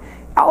from me.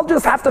 I'll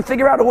just have to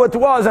figure out who it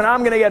was and I'm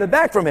going to get it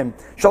back from him.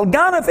 Shal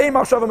ganav ein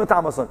machshava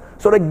mitamason.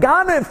 So the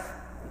ganav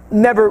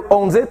never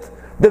owns it.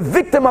 The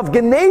victim of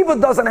Geneva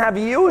doesn't have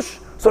yush,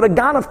 so the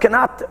Ganav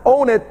cannot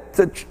own it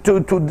to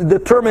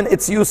determine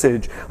its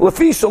usage. Now,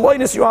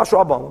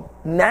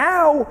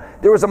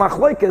 there is a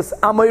machlokes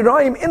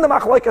amoraim in the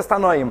machlokes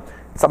tanoim.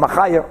 It's a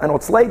machaya, I know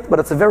it's late, but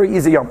it's a very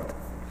easy yomit.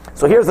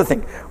 So here's the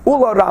thing.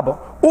 Ula Rabba.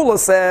 Ula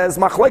says,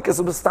 machlokes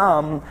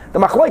ubestam. The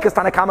machlokes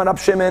Tanakam Rab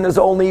Shimon is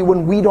only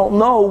when we don't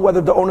know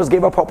whether the owners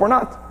gave up hope or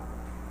not.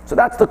 So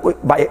that's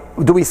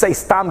do we say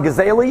stam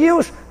gezela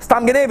yush,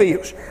 stam geneva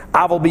yush?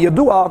 Aval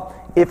biyadua.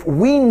 If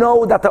we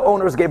know that the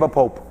owners gave up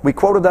hope, we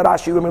quoted that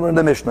Rashi in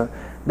the Mishnah,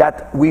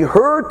 that we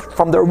heard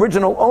from the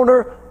original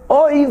owner,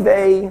 oy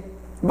vey,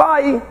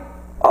 bye,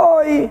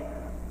 oy,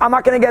 I'm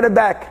not going to get it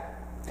back.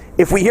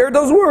 If we hear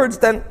those words,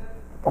 then,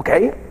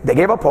 okay, they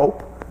gave up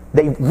hope,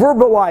 they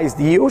verbalized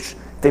yush,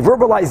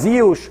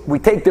 we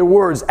take their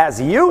words as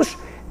yush,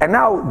 and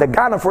now the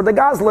Gana for the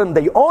Gazlan,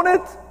 they own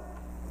it.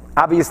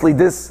 Obviously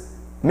this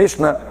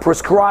Mishnah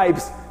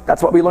prescribes,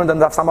 that's what we learned in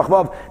Daf Samach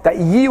Vav, that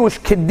yush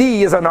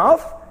kidi is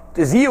enough.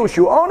 There's yush,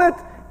 you own it,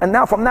 and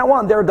now from now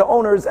on, they're the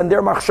owners, and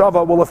their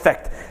machshava will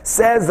affect.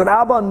 Says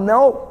Rabbah,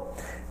 no,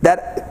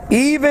 that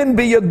even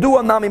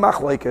biyadua nami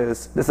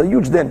machlokes, this is a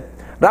huge din.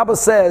 Rabbah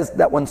says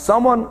that when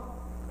someone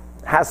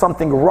has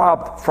something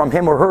robbed from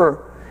him or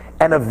her,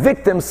 and a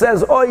victim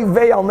says, oy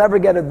vey, I'll never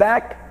get it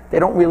back, they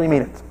don't really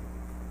mean it.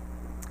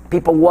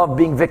 People love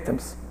being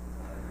victims.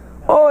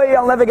 Oy,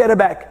 I'll never get it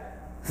back.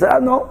 So,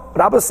 no,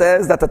 Rabbah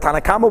says that the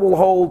Tanakama will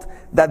hold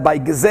that by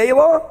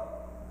gezela,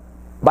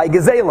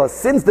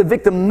 since the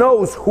victim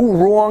knows who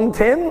wronged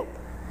him,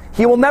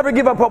 he will never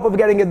give up hope of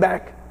getting it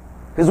back.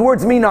 His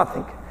words mean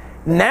nothing.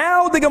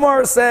 Now the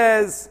Gemara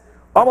says,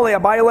 how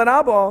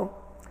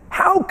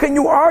can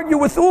you argue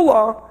with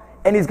Ula?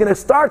 And he's going to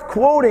start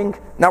quoting,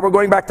 now we're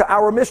going back to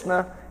our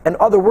Mishnah and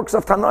other works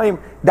of Tanaim,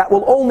 that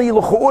will only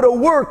l'chu'ura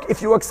work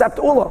if you accept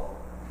Ula.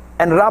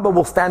 and Rabbah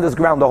will stand his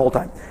ground the whole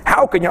time.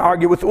 How can you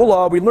argue with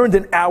Ula? We learned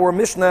in our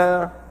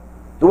Mishnah,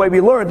 the way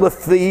we learned,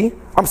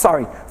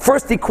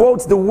 first he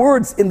quotes the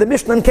words in the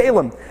Mishnah in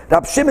Kalim.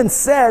 Rab Shimon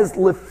says,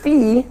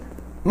 Lefi,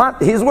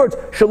 his words,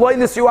 Shaloi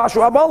Nisyu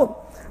Ashu Abalim.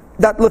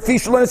 That Lefi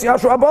Shaloi Nisyu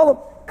Ashu Abalim.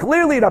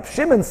 Clearly Rab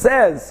Shimon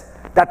says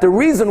that the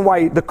reason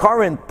why the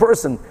current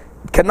person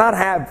cannot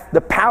have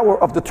the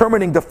power of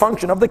determining the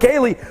function of the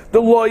Keli, the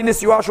Loi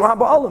Nisyu Ashu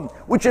Abalim,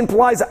 which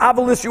implies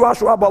Aval Nisyu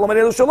Ashu Abalim and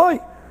Elu Shaloi.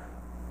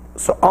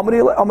 So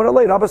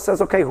Amar Rabbi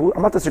says, okay,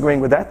 I'm not disagreeing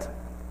with that.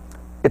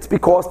 It's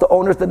because the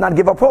owners did not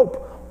give up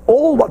hope.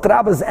 All what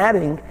Rabbi is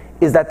adding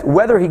is that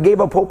whether he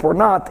gave up hope or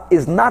not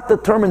is not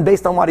determined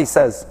based on what he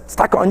says. It's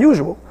not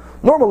unusual.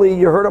 Normally,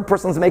 you heard a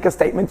person make a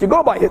statement, you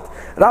go by it.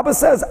 Rabbi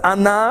says,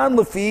 Anan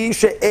lefi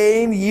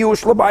she'ein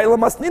yush l'bayla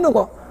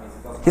masninala.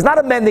 He's not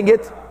amending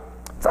it.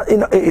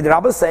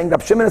 Rabbi is saying,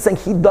 Rabbi Shimon is saying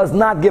he does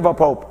not give up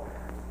hope.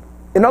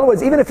 In other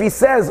words, even if he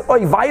says,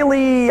 Oy,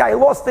 Vaili, I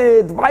lost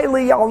it,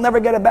 Vaili, I'll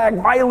never get it back,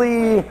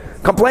 Vaili,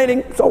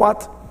 complaining, so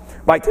what?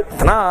 Right,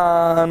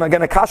 Tanan,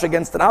 again a kash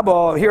against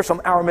Rabbi, here's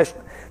from our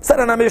Mishnah. Said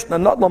in our Mishnah,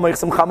 not lo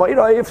moichsim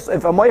chamoira, if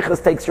a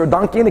moichas takes your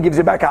donkey and it gives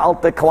you back a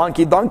alte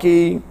clunky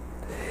donkey.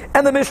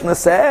 And the Mishnah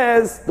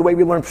says, the way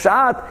we learn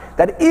Pshat,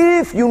 that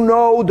if you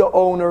know the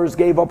owners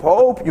gave up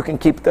hope, you can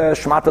keep the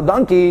shmata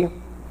donkey,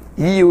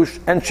 Yiyush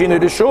and Shinu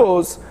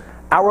Rishus.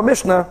 Our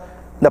Mishnah,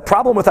 the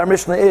problem with our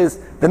Mishnah is,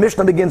 the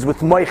Mishnah begins with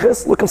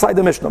Moiches. Look inside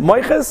the Mishnah.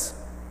 Moiches,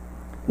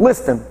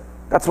 listim.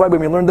 That's why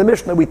when we learn the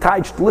Mishnah, we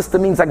taiched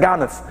listim means a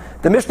ganef.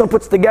 The Mishnah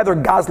puts together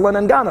Gazlan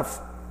and ganef.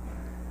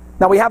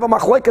 Now we have a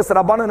machlokes,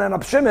 Rabbanan and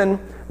Rab Shimon.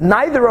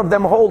 Neither of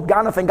them hold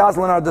ganef and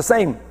Gazlan are the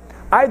same.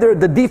 Either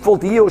the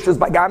default Yush is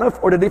by ganef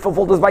or the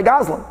default is by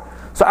Gazlan.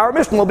 So our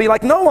Mishnah will be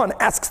like no one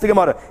asks the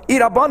Gemara,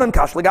 Eat Rabbanan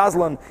kash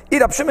Gazlan,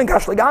 Eat Rab Shimon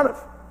kash ganef.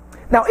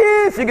 Now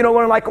if you're going to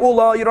learn like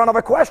Ula, you don't have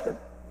a question.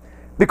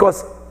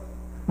 Because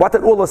what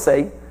did Ula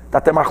say?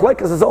 That the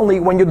machlekes is only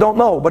when you don't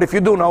know, but if you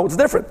do know, it's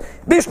different.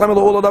 That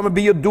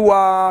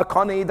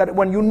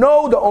when you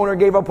know the owner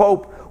gave up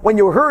hope, when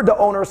you heard the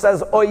owner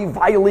says, Oy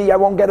Vaili, I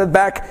won't get it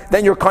back,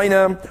 then you're kind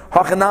of,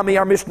 Hachanami,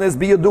 our Mishnah is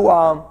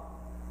biyadua.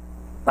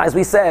 As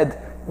we said,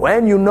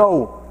 when you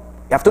know,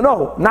 you have to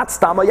know. Not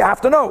stama, you have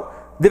to know.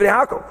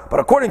 But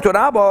according to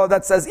Rabbah,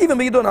 that says, even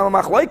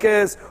biyadua,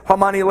 machlekes,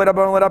 Hamani let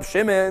Rab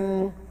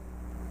Shimon.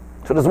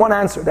 So there's one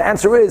answer. The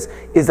answer is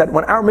that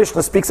when our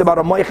Mishnah speaks about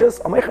a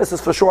moiches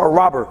is for sure a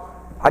robber,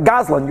 a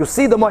gazlan. You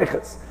see the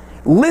moiches.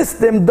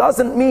 Listim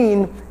doesn't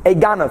mean a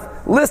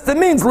ganav. Listim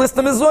means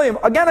listim is zoyim,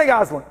 again a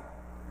gazlan.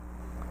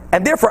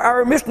 And therefore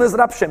our Mishnah is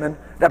Rab Shimon.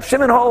 Rab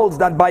Shimon holds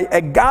that by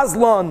a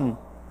gazlan,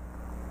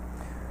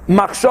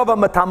 machshava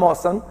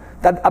metamosan,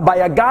 that by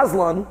a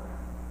gazlan,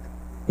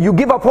 you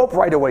give up hope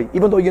right away,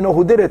 even though you know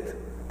who did it.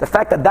 The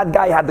fact that that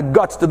guy had the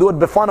guts to do it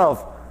befun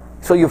of,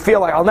 so you feel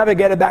like I'll never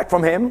get it back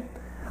from him.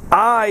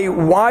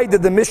 Why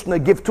did the Mishnah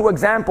give two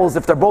examples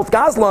if they're both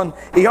Gazlan?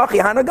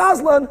 Iyachi Hana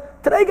Gazlan,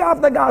 today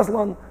Gavna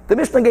Gazlan. The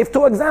Mishnah gave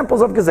two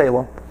examples of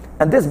Gezela.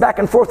 And this back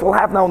and forth we'll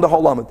have now in the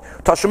whole Amud.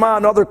 Tashma,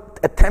 another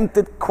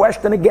attempted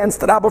question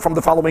against Rabbah from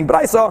the following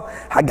Braisa.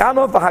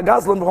 Haganov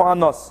v'hagazlan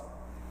v'ho'anos.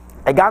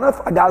 A Ganov,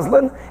 a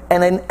Gazlan,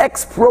 and an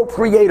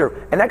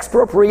expropriator. An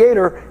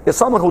expropriator is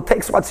someone who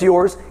takes what's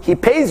yours, he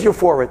pays you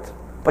for it,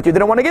 but you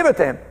didn't want to give it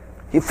to him.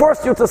 He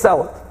forced you to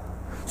sell it.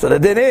 So the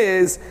din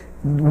is,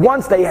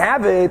 once they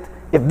have it,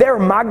 if they're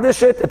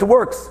magdish it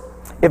works.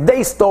 If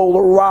they stole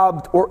or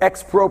robbed or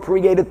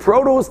expropriated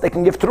produce, they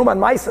can give truma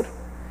and meiser.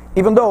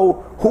 Even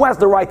though, who has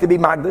the right to be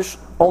magdish?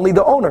 Only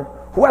the owner.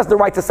 Who has the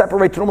right to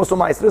separate trumas and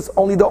meisers?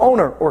 Only the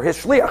owner or his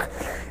shliach.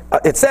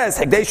 It says,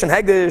 hegdesh and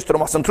hegdesh,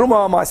 trumas and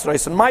truma,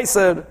 meiser and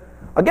meiser.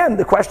 Again,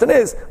 the question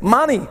is,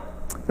 money.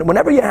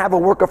 Whenever you have a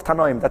work of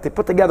Tanoim that they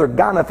put together,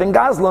 Ganef and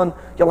Gazlan,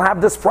 you'll have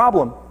this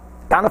problem.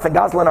 Ganef and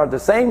Gazlan are the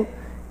same.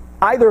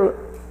 Either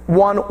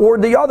one or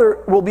the other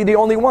will be the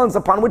only ones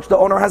upon which the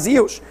owner has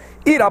yush.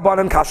 Irabban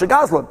and kasha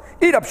gazlan,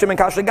 Irab Shimon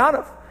kasha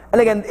ganef.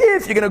 And again,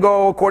 if you're going to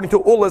go according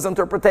to Ula's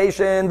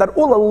interpretation, that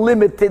Ula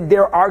limited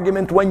their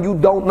argument when you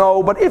don't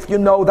know, but if you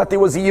know that there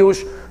was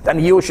yush, then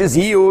yush is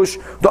yush.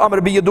 The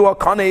amr biyadua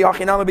kanei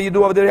achinam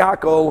biyadua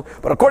v'deriyakol.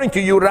 But according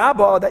to you,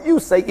 Rabbah, that you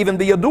say even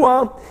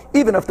biyadua,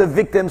 even if the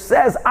victim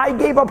says, I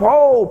gave up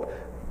hope,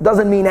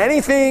 doesn't mean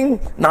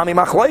anything. Nami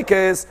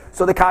machlokes.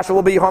 So the kasha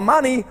will be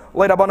hamani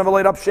le'rabban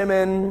v'le'rab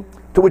Shimon.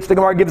 To which the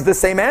Gemara gives the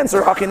same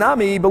answer.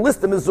 Achinami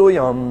belistim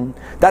izuyam.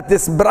 That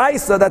this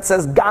braisa that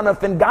says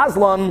ganaf and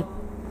gazlan,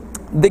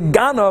 the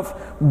ganaf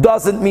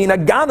doesn't mean a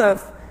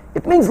ganaf.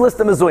 It means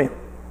listim izuyam.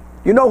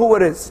 You know who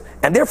it is,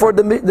 and therefore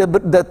the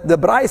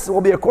braisa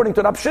will be according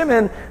to Rab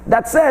Shimon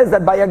that says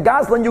that by a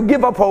gazlan you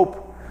give up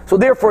hope. So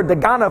therefore the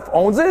ganaf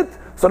owns it.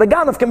 So the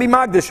ganaf can be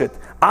magdish it.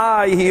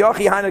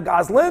 Hiyochi haina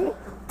gazlan.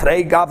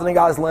 Trei gavne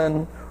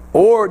gazlan.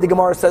 Or the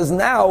Gemara says,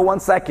 now, 1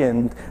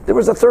 second, there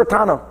was a third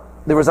Tana.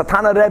 There was a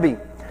Tana Rebbe.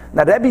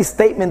 Now Rebbe's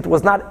statement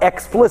was not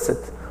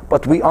explicit,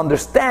 but we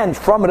understand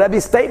from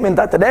Rebbe's statement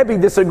that the Rebbe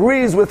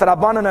disagrees with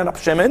Rabbanan and Rab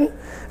Shimon.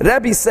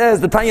 Rebbe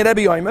says, the Tanya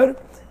Rebbe Omer,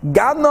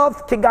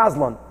 Ganov ke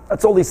Gazlan.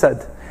 That's all he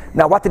said.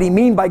 Now what did he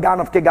mean by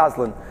Ganov ke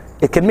Gazlan?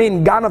 It can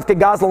mean Ganav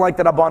Kegazlan like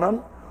the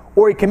Rabbanan,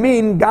 or it can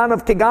mean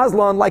Ganav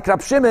Kegazlan like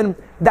Rab Shimon,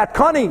 that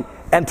Kani,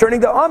 and turning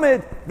the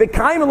Amid,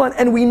 V'kaimelan,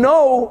 and we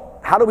know,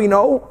 how do we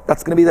know?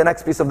 That's going to be the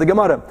next piece of the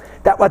Gemara.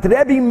 That what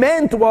Rebbe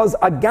meant was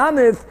a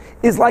Ganav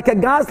is like a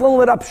Gazlan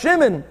with Rab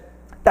Shimon,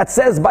 that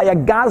says by a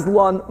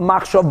Gazlan,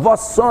 Machshavas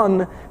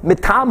son,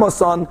 Mitama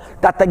son,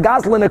 that the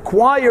Gazlan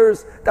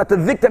acquires, that the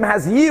victim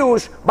has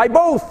Yush by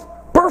both.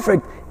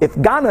 Perfect. If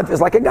Ganav is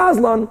like a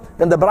Gazlan,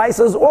 then the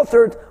Braisa is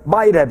authored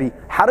by Rebbe.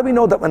 How do we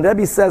know that when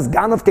Rebbe says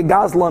Ganav ke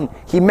Gazlan,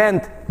 he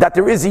meant that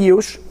there is a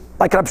Yush,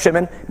 like Rab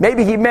Shimon?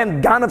 Maybe he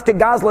meant Ganav ke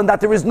Gazlan, that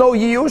there is no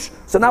Yush.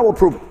 So now we'll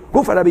prove it.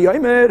 Gufa Rabbi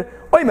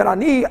Omer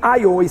ani,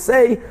 I always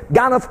say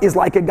Ganav is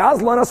like a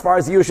Gazlan as far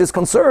as Yush is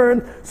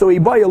concerned. So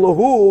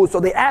so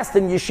they asked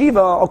in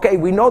Yeshiva, okay,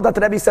 we know that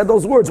Rebbe said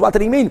those words. What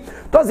did he mean?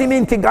 Does he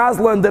mean ke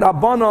Gazlan the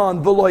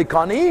Rabbanan v'loy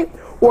kani?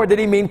 Or did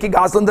he mean ki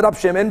Gazlan the Rab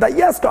Shimon that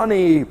yes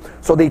kani?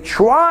 So they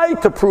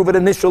tried to prove it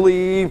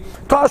initially.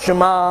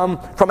 Tashemam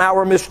from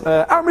our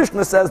Mishnah. Our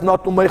Mishnah says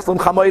not to meichlim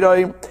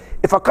chamoiroi.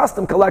 If a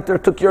custom collector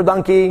took your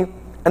donkey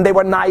and they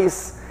were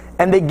nice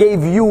and they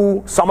gave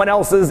you someone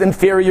else's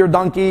inferior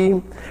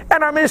donkey,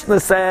 and our Mishnah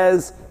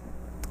says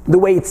the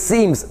way it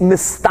seems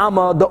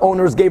mistama, the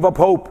owners gave up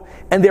hope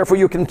and therefore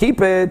you can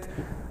keep it.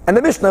 And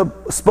the Mishnah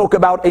spoke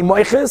about a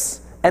moiches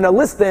and a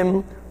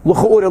listim.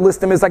 L'chu'ur, a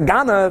listim is a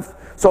ganav.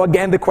 So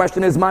again, the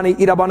question is, Mani,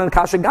 Irabanan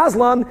Kasha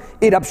Gazlan,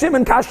 Irab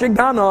Shimon Kasha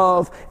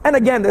Ganov. And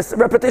again, this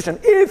repetition.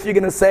 If you're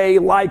going to say,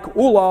 like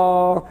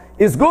Ula,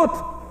 is good.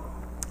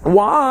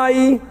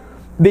 Why?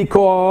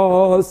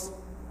 Because,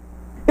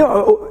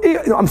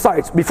 I'm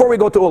sorry, before we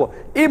go to Ula.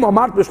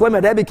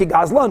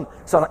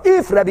 So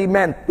if Rebbe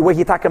meant, the way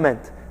Hitaka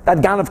meant, that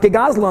Ganav Ki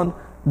Gazlan,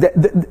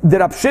 the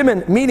Rab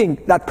Shimon,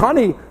 meaning that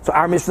Kani, so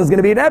our mission is going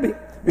to be Rebbe.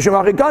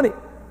 Yishmachi Kani.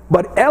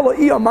 But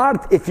Eloi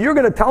Amart, if you're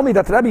going to tell me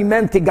that Rebbe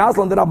meant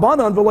Tigazlan the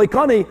Rabbanan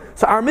v'loikani,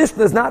 so our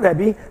Mishnah is not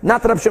Rebbe,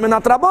 not Rab Shimon,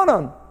 not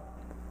Rabbanan.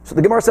 So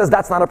the Gemara says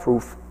that's not a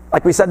proof,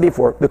 like we said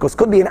before, because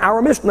could be in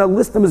our Mishnah,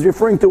 listim is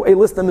referring to a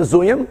listim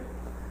mizuyim.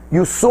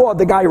 You saw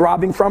the guy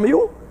robbing from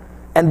you,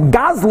 and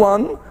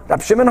Gazlan,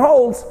 Rab Shimon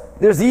holds,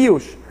 there's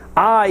Yush.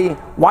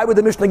 Why would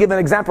the Mishnah give an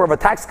example of a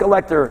tax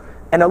collector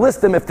and a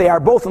listim if they are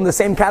both in the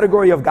same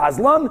category of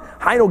Gazlan,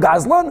 Hainu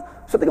Gazlan?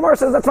 So the Gemara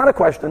says that's not a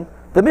question.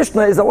 The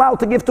Mishnah is allowed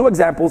to give two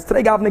examples.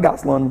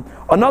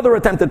 Another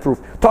attempted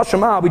proof.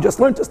 Toshima, we just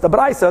learned this. The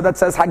Braisa that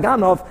says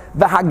Haganov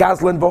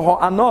v'Hagazlan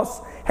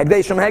v'Ho'anos.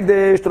 Hegdeshim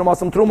Hegdesh,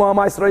 Trumasam Truma,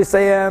 Maisroi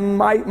Seyem,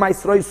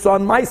 Maisroi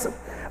Son, Maisem.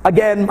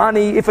 Again,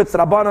 Mani, if it's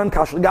Rabbanan,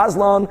 Kasher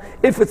Gazlan.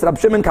 If it's Rab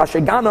Shimon, Kasher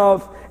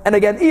Ganov. And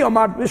again,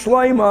 Iyomar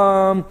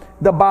Bishloima,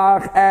 the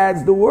Bach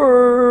adds the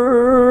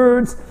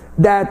words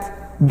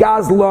that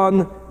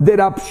Gazlan did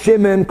Rab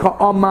Shimon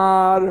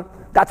Ka'amar.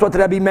 That's what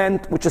Rebbe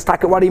meant, which is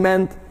taka what he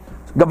meant.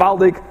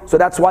 Gavaldik. So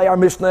that's why our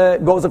Mishnah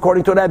goes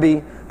according to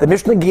Rebbe. The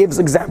Mishnah gives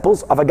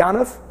examples of a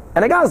Ganav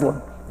and a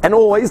Gazlan. And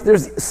always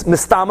there's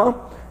Mistama,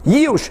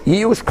 Yush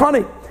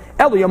Kani.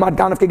 Elu Yomad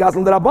Ganav Ki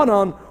Gazlan the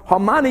Rabbanan.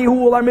 Hamani, who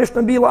will our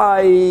Mishnah be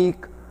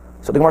like?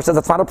 So the Gemara says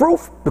that's not a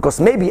proof. Because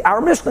maybe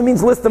our Mishnah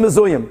means list the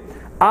Mizuyim.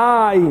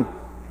 The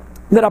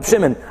Rab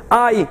Shimon.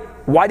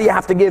 Why do you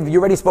have to give? You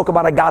already spoke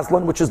about a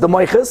Gazlan, which is the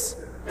Moiches,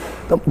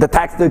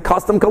 the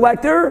custom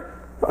collector.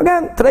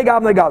 Again, today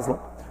Gavne Gazlan.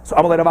 So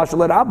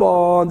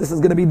this is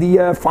going to be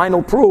the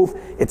final proof.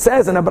 It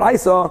says in a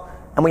Braisa,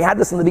 and we had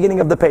this in the beginning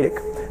of the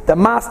Perek,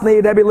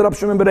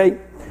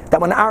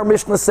 that when our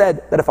Mishnah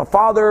said that if a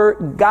father,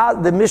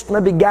 the Mishnah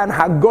began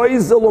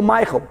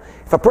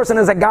if a person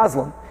is a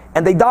Gazlan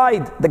and they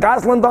died, the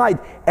Gazlan died,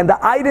 and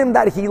the item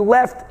that he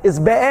left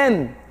is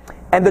be'en,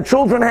 and the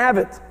children have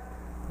it.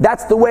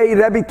 That's the way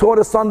Rebbe taught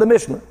his son the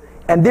Mishnah.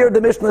 And there the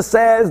Mishnah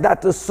says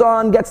that the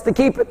son gets to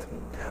keep it.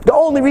 The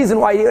only reason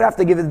why you have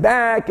to give it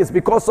back is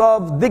because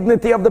of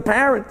dignity of the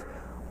parent.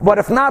 But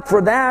if not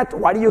for that,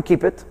 why do you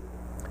keep it?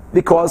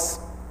 Because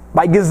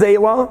by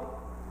Gezela,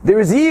 there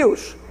is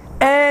Yush.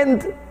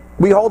 And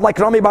we hold like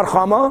Rami Bar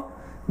Chama,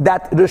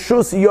 that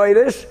Reshus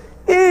Yoirish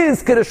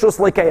is Kereshus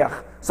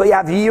Lekeach. So you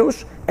have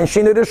Yush and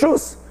Shina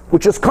Reshus,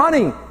 which is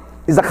Kani.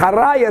 Is a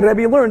Charaya,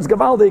 Rebbe learns,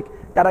 Gavaldik,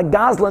 that a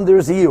Gazlan there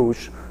is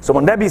Yush. So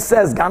when Rebbe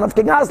says Ganav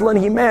Ke Gazlan,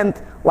 he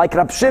meant, like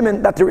Rab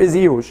Shimon, that there is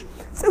Yush.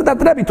 So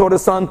that Rebbe taught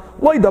his son,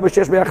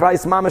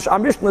 our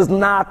Mishnah is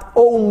not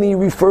only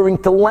referring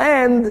to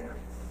land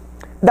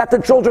that the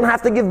children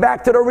have to give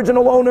back to the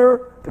original owner,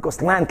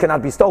 because land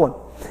cannot be stolen.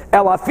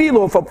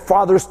 Elafilu, if a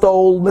father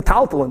stole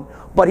metaltalin,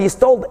 but he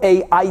stole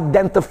a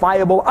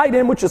identifiable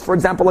item, which is, for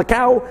example, a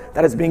cow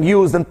that is being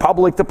used in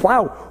public to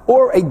plow,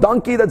 or a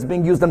donkey that's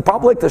being used in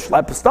public to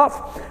schlep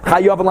stuff.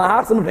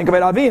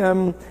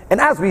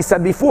 And as we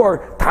said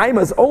before, time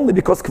is only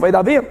because kaved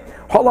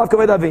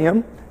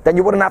avim, then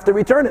you wouldn't have to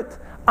return it.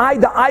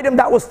 The item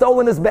that was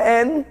stolen is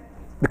be'en,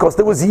 because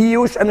there was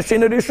Yush and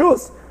Shina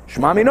Rishus.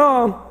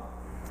 Shmamino.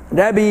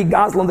 Rabbi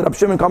Gazlan the Rab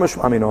Shimon Kama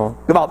Shmamino.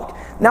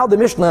 Gavaldik. Now the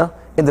Mishnah,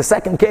 in the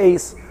second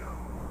case,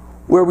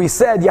 where we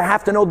said you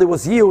have to know there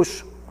was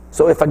Yush,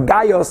 so if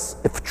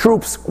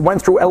troops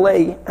went through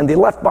LA and they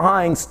left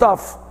behind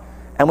stuff,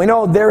 and we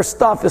know their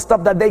stuff is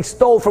stuff that they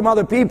stole from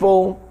other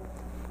people,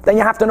 then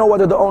you have to know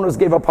whether the owners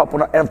gave up or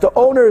not. And if the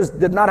owners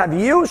did not have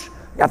yush,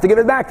 you have to give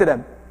it back to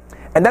them.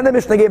 And then the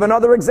Mishnah gave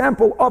another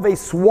example of a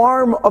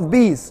swarm of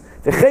bees.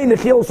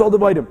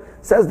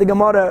 Says the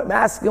Gemara,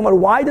 ask the Gemara,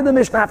 why did the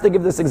Mishnah have to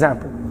give this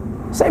example?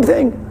 Same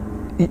thing.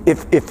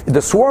 If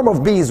the swarm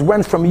of bees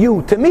went from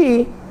you to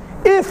me,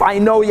 if I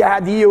know you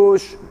had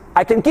yush,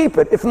 I can keep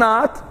it. If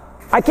not,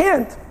 I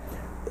can't.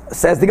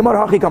 Says the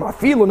Gemara,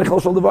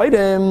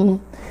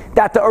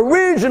 that the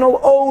original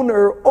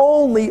owner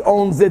only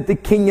owns it, the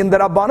kinyan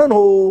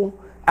derabanan,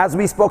 as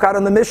we spoke out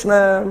in the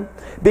Mishnah,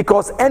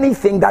 because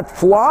anything that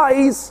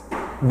flies,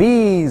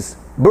 bees,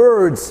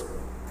 birds,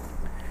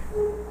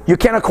 you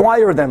can't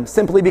acquire them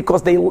simply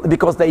because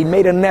they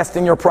made a nest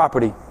in your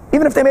property.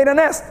 Even if they made a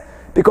nest,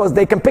 because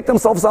they can pick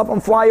themselves up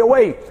and fly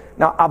away.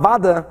 Now,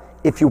 avada,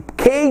 if you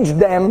cage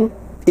them,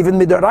 even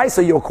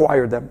midaraisa, you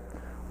acquire them.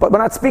 But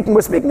we're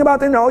speaking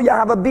about, you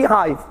have a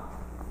beehive.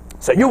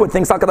 So you would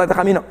think that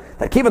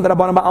given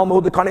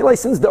the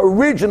since the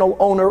original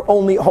owner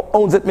only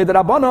owns it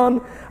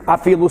midrabanan,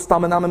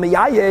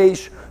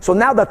 so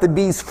now that the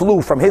bees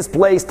flew from his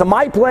place to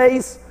my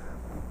place,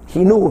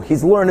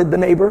 he's learned the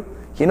neighbor.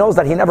 He knows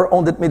that he never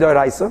owned it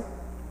midaraisa,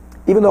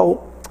 even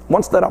though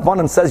once the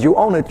Rabbanan says you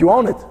own it, you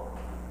own it.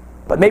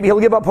 But maybe he'll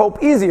give up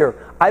hope easier.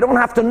 I don't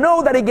have to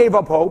know that he gave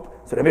up hope.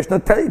 So the Mishnah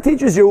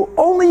teaches you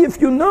only if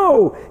you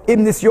know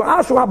in this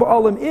yu'ashu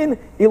ha'ba'alim in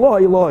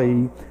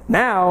Eloi.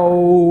 Now,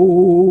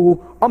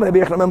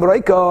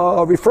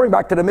 referring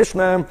back to the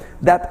Mishnah,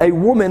 that a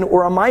woman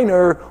or a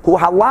minor who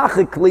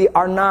halachically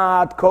are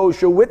not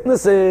kosher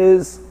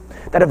witnesses,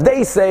 that if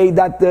they say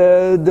that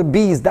the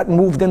bees that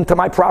moved into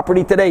my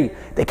property today,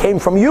 they came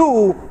from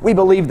you, we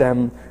believe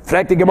them.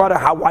 Why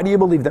do you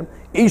believe them?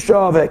 Isha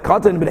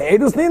ve'katan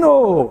b'ne'edus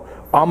nino.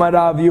 Amar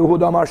Rav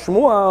Yehuda Amar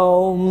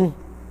Shmuel.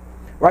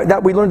 Right,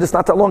 that we learned this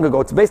not that long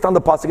ago. It's based on the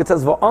pasuk. It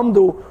says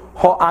va'amdu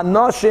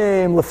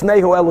ha'anashim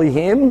lefneihu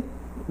Elohim.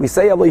 We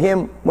say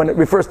Elohim when it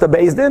refers to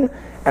Beis Din,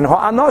 and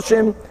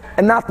ha'anashim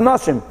and not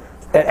nashim.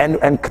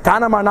 And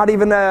katanim are not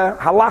even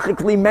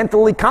halachically,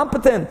 mentally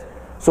competent.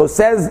 So it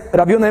says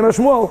Rav Yehuda Amar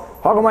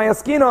Shmuel,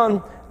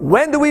 Hagamayaskinon.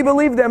 When do we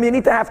believe them? You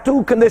need to have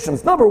two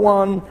conditions. Number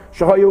one,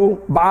 shahayu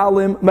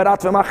ba'alim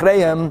merat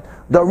v'machreim.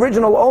 The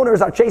original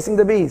owners are chasing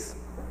the bees.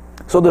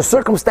 So the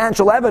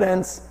circumstantial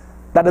evidence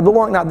that it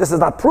belongs, now this is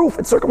not proof,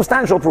 it's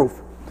circumstantial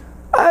proof.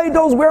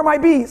 Those were my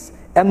bees.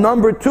 And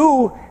number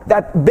two,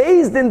 that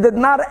Beis Din did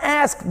not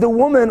ask the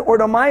woman or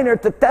the minor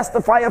to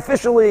testify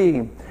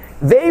officially.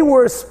 They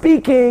were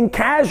speaking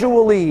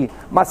casually.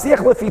 Masiach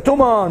lefi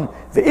tuman,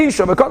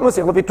 ve'isha v'kat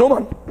masiach lefi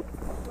tuman.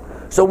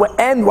 So,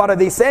 and what are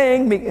they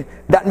saying?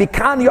 That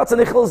mikan yotza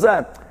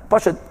nichilzeh.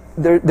 Pasha,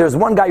 there's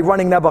one guy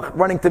running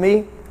to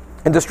me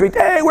in the street.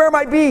 Hey, where are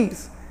my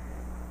bees?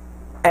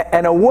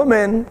 And a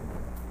woman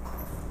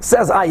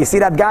says, you see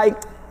that guy?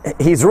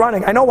 He's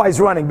running. I know why he's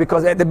running,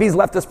 because the bees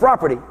left his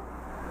property.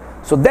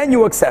 So then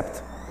you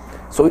accept.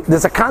 So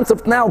there's a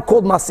concept now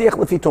called Masiach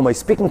Lefi Tumah,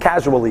 speaking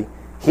casually.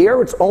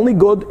 Here it's only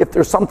good if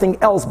there's something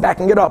else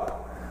backing it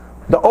up.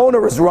 The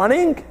owner is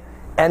running,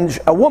 and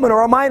a woman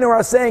or a minor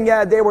are saying,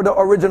 they were the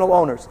original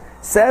owners.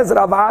 Says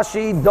Rav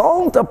Ashi,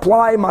 don't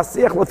apply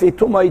Masiach Lefi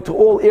Tumah to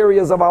all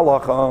areas of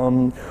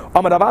halacha.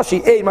 Amar Rav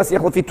Ashi, Masiach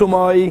Lefi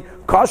Tumah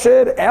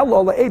kasher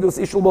elo le'edus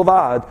ishul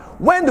bavad.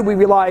 When do we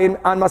rely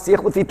on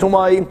Masiach Lefi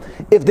Tumah?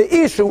 If the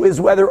issue is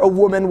whether a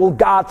woman will,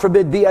 God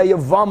forbid, be a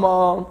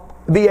yavama,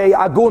 be a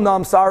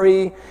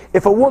aguna,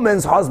 if a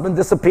woman's husband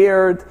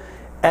disappeared,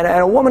 and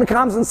a woman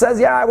comes and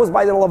says, I was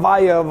by the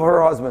levaya of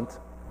her husband,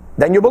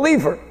 then you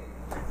believe her.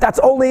 That's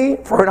only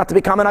for her not to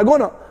become an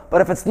aguna.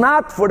 But if it's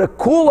not for the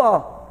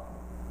kula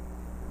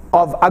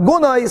of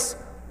agunais,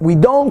 we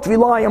don't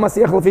rely on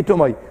Masiach Lefi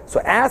Tumah. So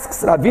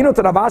asks Ravinu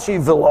to Rav Ashi,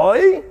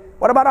 V'loi?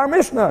 What about our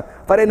Mishnah?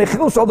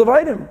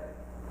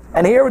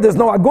 And here there's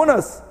no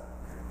agunas.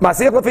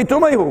 Masiach Lefi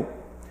Tumah.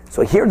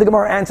 So here the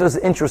Gemara answers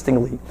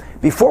interestingly.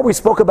 Before we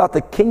spoke about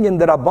the kinyan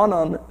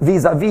derabanan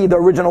vis-a-vis the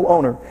original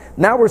owner.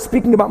 Now we're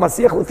speaking about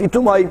Masiach Lefi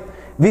Tumah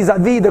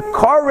vis-a-vis the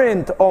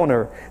current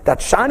owner. That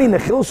Shani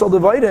Nechil Shal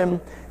Devaidim,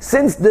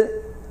 since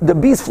the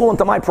bees flew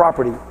into my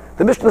property,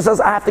 the Mishnah says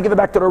I have to give it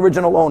back to the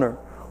original owner.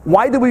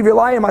 Why do we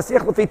rely on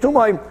Masiach Lefi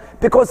Tumah?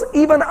 Because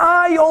even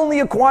I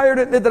only acquired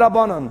it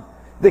midrabanan.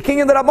 The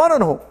kinyan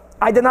derabanan,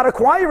 I did not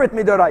acquire it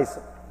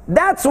midaraisa.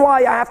 That's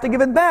why I have to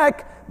give it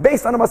back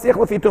based on a Masiach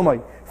Lefi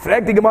Tumah.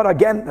 Frag the Gemara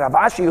again, Rav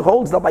Ashi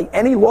holds that by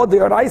any law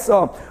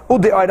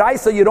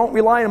de'araisa, you don't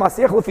rely on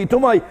Masiach Lefi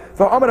Tumah.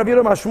 For Amar Rav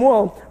Yehuda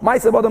Shmuel,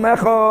 Ma'aseh B'adam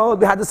Echad,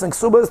 we had this in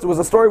Ksubas, there was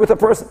a story with a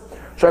person,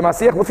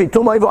 Masiach Lefi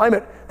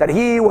Tumah, that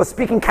he was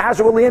speaking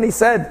casually and he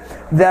said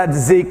that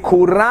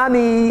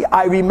Zikurani,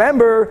 I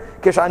remember,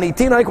 Keshani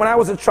Tinaik, when I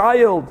was a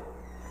child,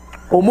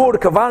 Umur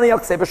Kavani Al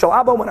Sefer Shel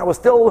Abba, when I was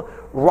still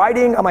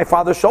riding on my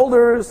father's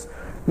shoulders.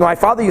 My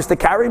father used to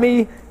carry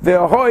me, and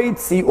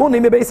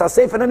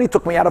then he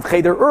took me out of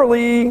cheder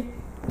early.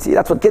 See,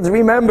 that's what kids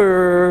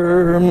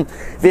remember.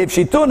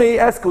 V'ivshituni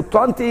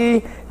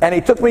eskutanti, and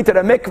he took me to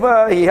the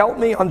mikveh. He helped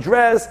me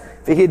undress.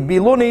 V'hid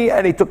biluni,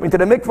 and he took me to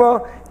the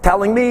mikveh,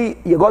 telling me,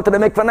 you go to the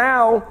mikveh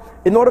now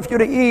in order for you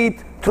to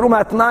eat truma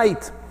at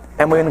night.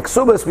 And when in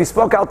Ksubas we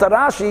spoke out to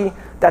Rashi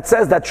that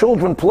says that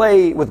children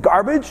play with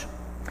garbage,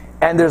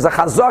 and there's a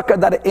chazaka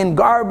that in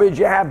garbage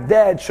you have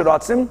dead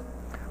shiratzim.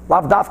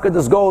 Lav dafka,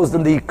 this goes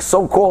in the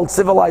so-called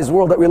civilized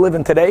world that we live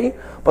in today,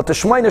 but the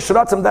shmeina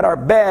shiratzim that are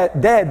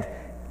dead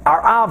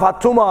are av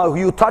hatuma, who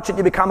you touch it,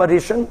 you become a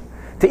rishon.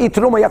 To eat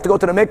truma, you have to go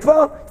to the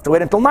mikveh, you have to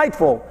wait until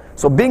nightfall.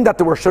 So being that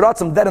there were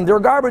shiratzim dead in their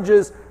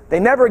garbages, they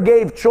never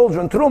gave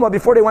children truma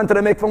before they went to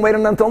the mikveh and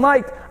waited until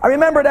night. I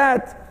remember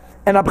that.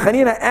 And Abba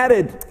Chanina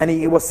added, and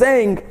he was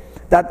saying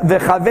that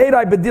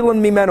v'chaveirai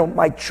bedilan mimenu,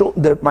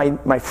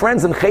 my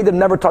friends in Cheder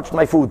never touched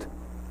my food.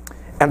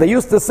 And they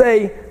used to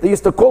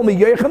call me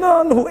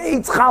Yochanan who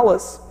ate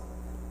chalas.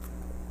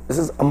 This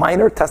is a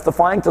minor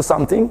testifying to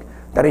something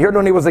that he heard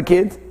when he was a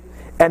kid.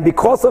 And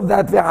because of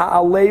that,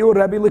 v'ha'aleyu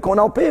Rebbe likon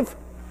al piv.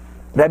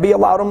 Rebbe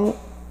allowed him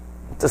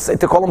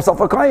to call himself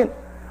a kohen.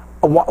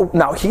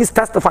 Now he's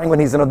testifying when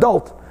he's an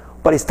adult,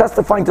 but he's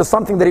testifying to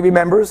something that he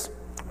remembers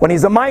when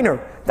he's a minor.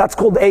 That's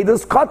called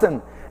Eidos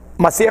Katan.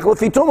 Masech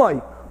lefi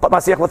tumai. But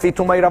Masech lefi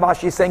tumai, Rav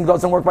Ashi is saying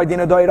doesn't work by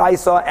Dina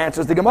Doiraisa.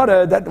 Answers the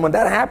Gemara that when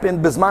that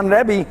happened, Bisman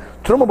Rebbe,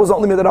 Truma was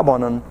only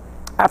midrabanan.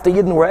 After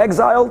Yidden were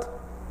exiled,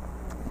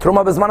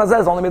 Truma Bisman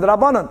Azeh is only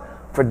midrabanan.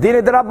 For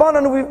Dina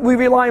Derabanan, we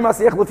rely on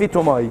Masech lefi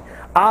tumai.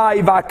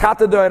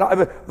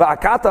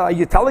 Va'akata, are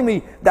you telling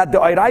me that the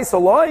Oiraisa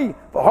loy?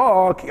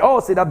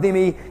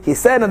 He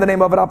said in the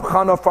name of Rab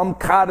Chana from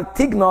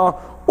Kartigna,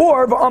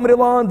 or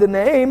V'amrilan, the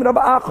name Rab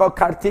Acha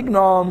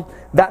Kartigna,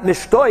 that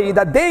Mishtoi,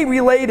 that they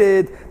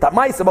related, that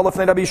Maisa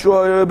Balafnei Rabbi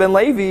Shua ben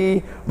Levi,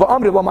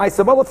 V'amrilan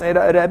Maisa Balafnei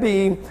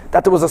Rabbi,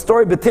 that there was a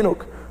story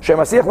Betinuk,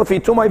 Shemasech Lefi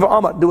Tumai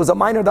V'amad. There was a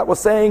minor that was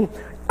saying,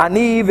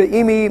 Ani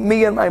Ve'imi,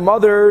 me and my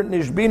mother,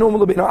 Nishbinum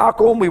L'bina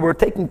Akum, we were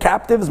taken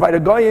captives by the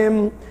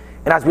Goyim.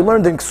 And as we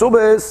learned in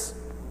Ksubis,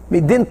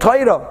 Midin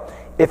Torah,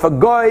 if a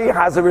guy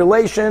has a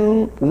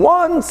relation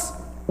once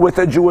with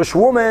a Jewish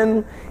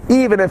woman,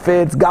 even if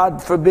it's,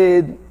 God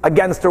forbid,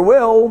 against her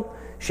will,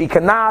 she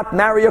cannot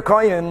marry a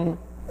Kohen.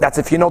 That's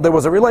if you know there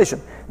was a relation.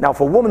 Now,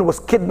 if a woman was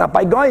kidnapped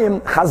by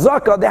Goyim,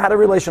 Chazaka, they had a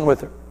relation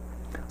with her.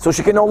 So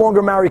she can no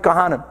longer marry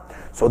Kohanim.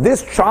 So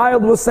this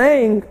child was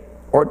saying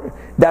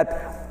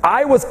that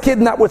I was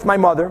kidnapped with my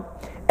mother,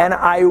 and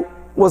I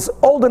was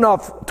old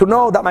enough to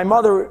know that my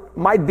mother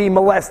might be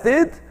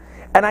molested,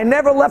 and I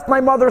never left my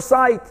mother's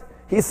sight.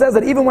 He says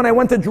that even when I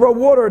went to draw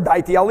water,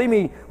 Daiti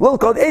Alimi,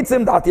 Lilkod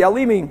Eitzim, Daiti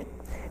Alimi,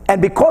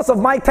 and because of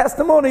my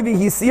testimony,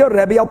 Vihisiya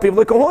Rebbe al Piv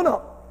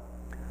Lekahuna.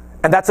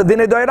 And that's a din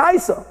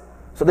doiraisa.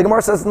 So the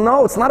Gemara says,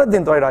 no, it's not a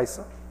din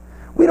doiraisa.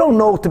 We don't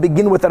know to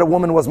begin with that a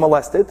woman was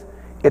molested.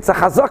 It's a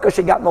chazaka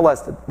she got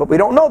molested, but we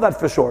don't know that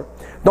for sure.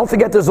 Don't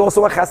forget there's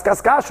also a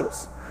cheskas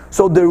kashrus.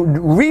 So the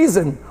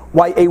reason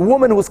why a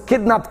woman who's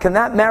kidnapped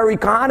cannot marry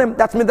Kohanim,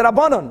 that's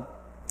midrabanan.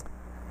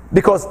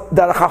 Because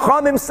the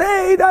Chachamim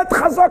say that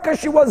Chazaka,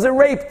 she was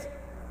raped.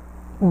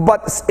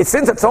 But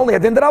since it's only a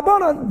din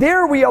drabanan,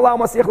 there we allow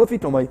Masech lefi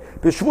tumai.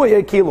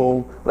 B'shvuye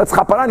kilo. Let's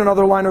chaparan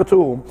another line or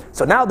two.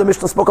 So now the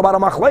Mishnah spoke about a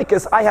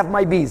machlekes. I have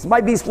my bees.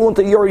 My bees flew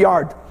into your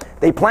yard.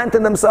 They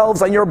planted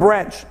themselves on your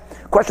branch.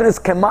 Question is,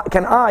 can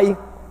I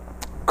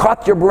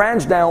cut your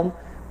branch down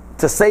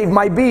to save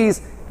my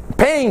bees,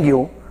 paying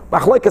you?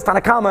 Machlekes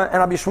Tanakama and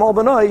Rabbi Shmuel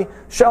Benoi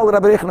shel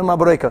Rabbi Yochanan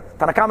Mabreka.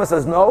 Tanakama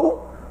says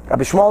no.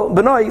 Rabbi Shmuel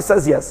Benoi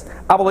says yes.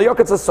 Aval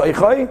Yoket says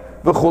soichai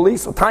v'chuli.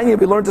 So tiny,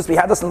 we learned this. We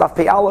had this in Daf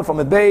Pei Aleph from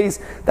the base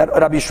that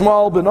Rabbi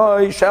Shmuel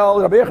Benoi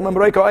shel Rabbi Yochanan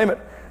Mabreka.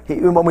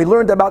 When we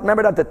learned about,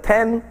 remember that the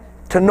 10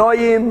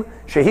 Tanoim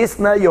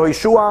Shehisna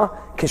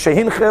Yehoshua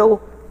Kishehinchil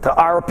to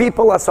our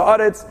people as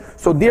Sa'aretz.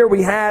 So there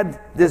we had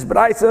this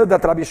brayso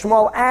that Rabbi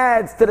Shmuel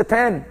adds to the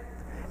 10.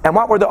 And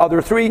what were the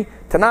other 3?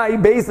 Tanai,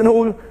 based on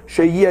who?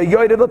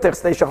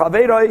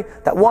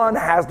 That one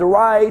has the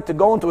right to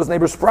go into his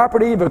neighbor's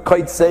property.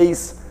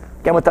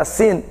 Again, with a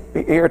sin,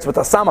 here it's with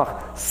a samach.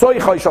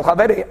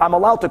 I'm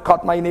allowed to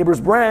cut my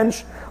neighbor's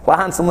branch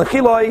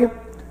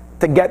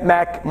to get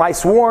back my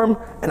swarm.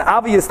 And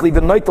obviously,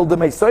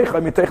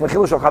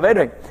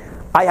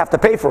 I have to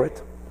pay for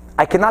it.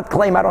 I cannot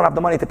claim I don't have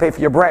the money to pay for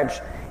your branch.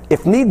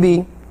 If need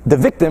be, the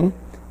victim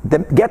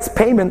gets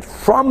payment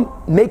from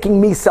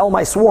making me sell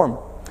my swarm.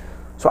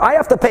 So I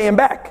have to pay him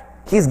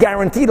back. He's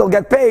guaranteed he'll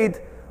get paid,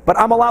 but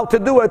I'm allowed to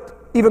do it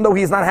even though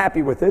he's not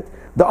happy with it.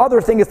 The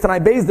other thing is Tanai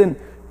Bezdin,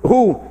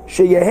 who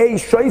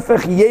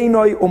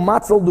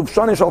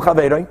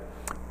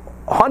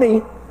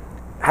honey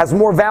has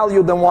more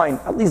value than wine,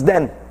 at least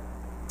then.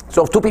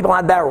 So if 2 people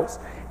had barrels,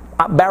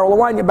 a barrel of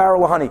wine, a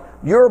barrel of honey.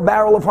 Your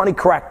barrel of honey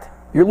cracked.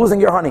 You're losing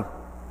your honey.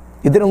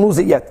 You didn't lose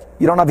it yet.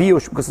 You don't have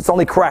yush because it's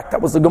only cracked.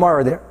 That was the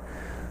Gemara there.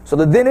 So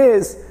the din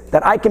is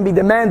that I can be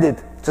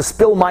demanded to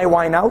spill my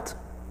wine out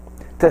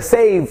to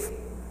save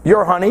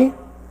your honey,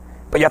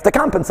 but you have to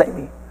compensate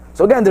me.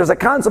 So again, there's a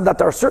concept that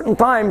there are certain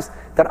times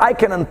that I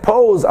can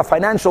impose a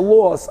financial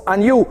loss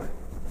on you,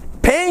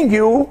 paying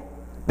you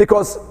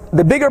because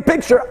the bigger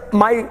picture,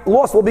 my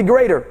loss will be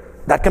greater.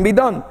 That can be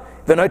done.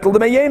 And the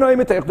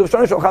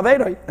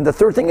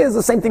third thing is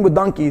the same thing with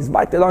donkeys,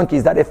 back to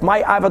donkeys, that if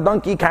I have a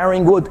donkey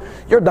carrying wood,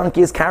 your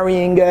donkey is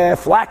carrying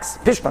flax,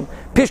 pishtan.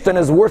 Pishtan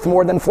is worth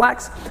more than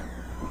flax.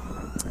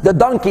 The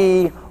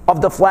donkey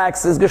of the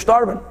flax is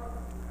gestorben.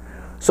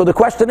 So the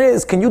question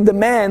is, can you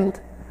demand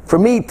for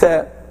me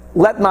to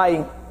let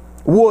my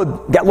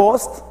wood get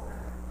lost,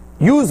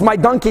 use my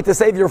donkey to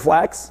save your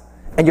flax,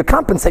 and you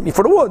compensate me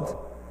for the wood?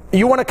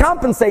 You want to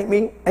compensate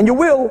me, and you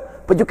will,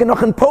 but you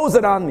cannot impose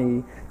it on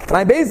me. You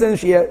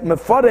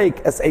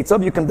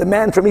can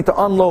demand for me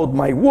to unload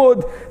my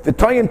wood,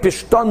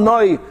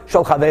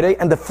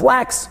 and the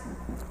flax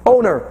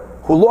owner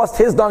who lost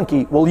his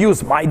donkey will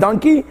use my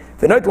donkey.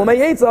 As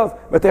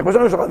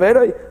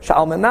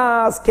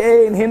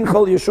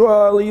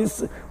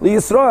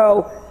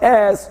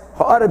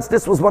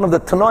this was one of the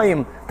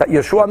Tanoim that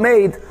Yeshua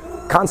made,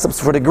 concepts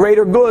for the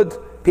greater good.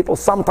 People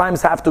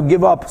sometimes have to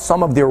give up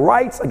some of their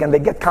rights. Again, they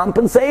get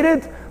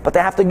compensated, but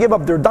they have to give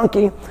up their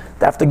donkey,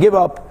 they have to give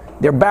up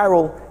their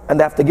barrel, and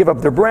they have to give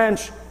up their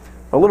branch.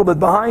 A little bit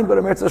behind, but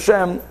Eretz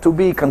Hashem, to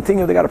be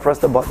continued, they got to press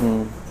the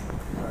button.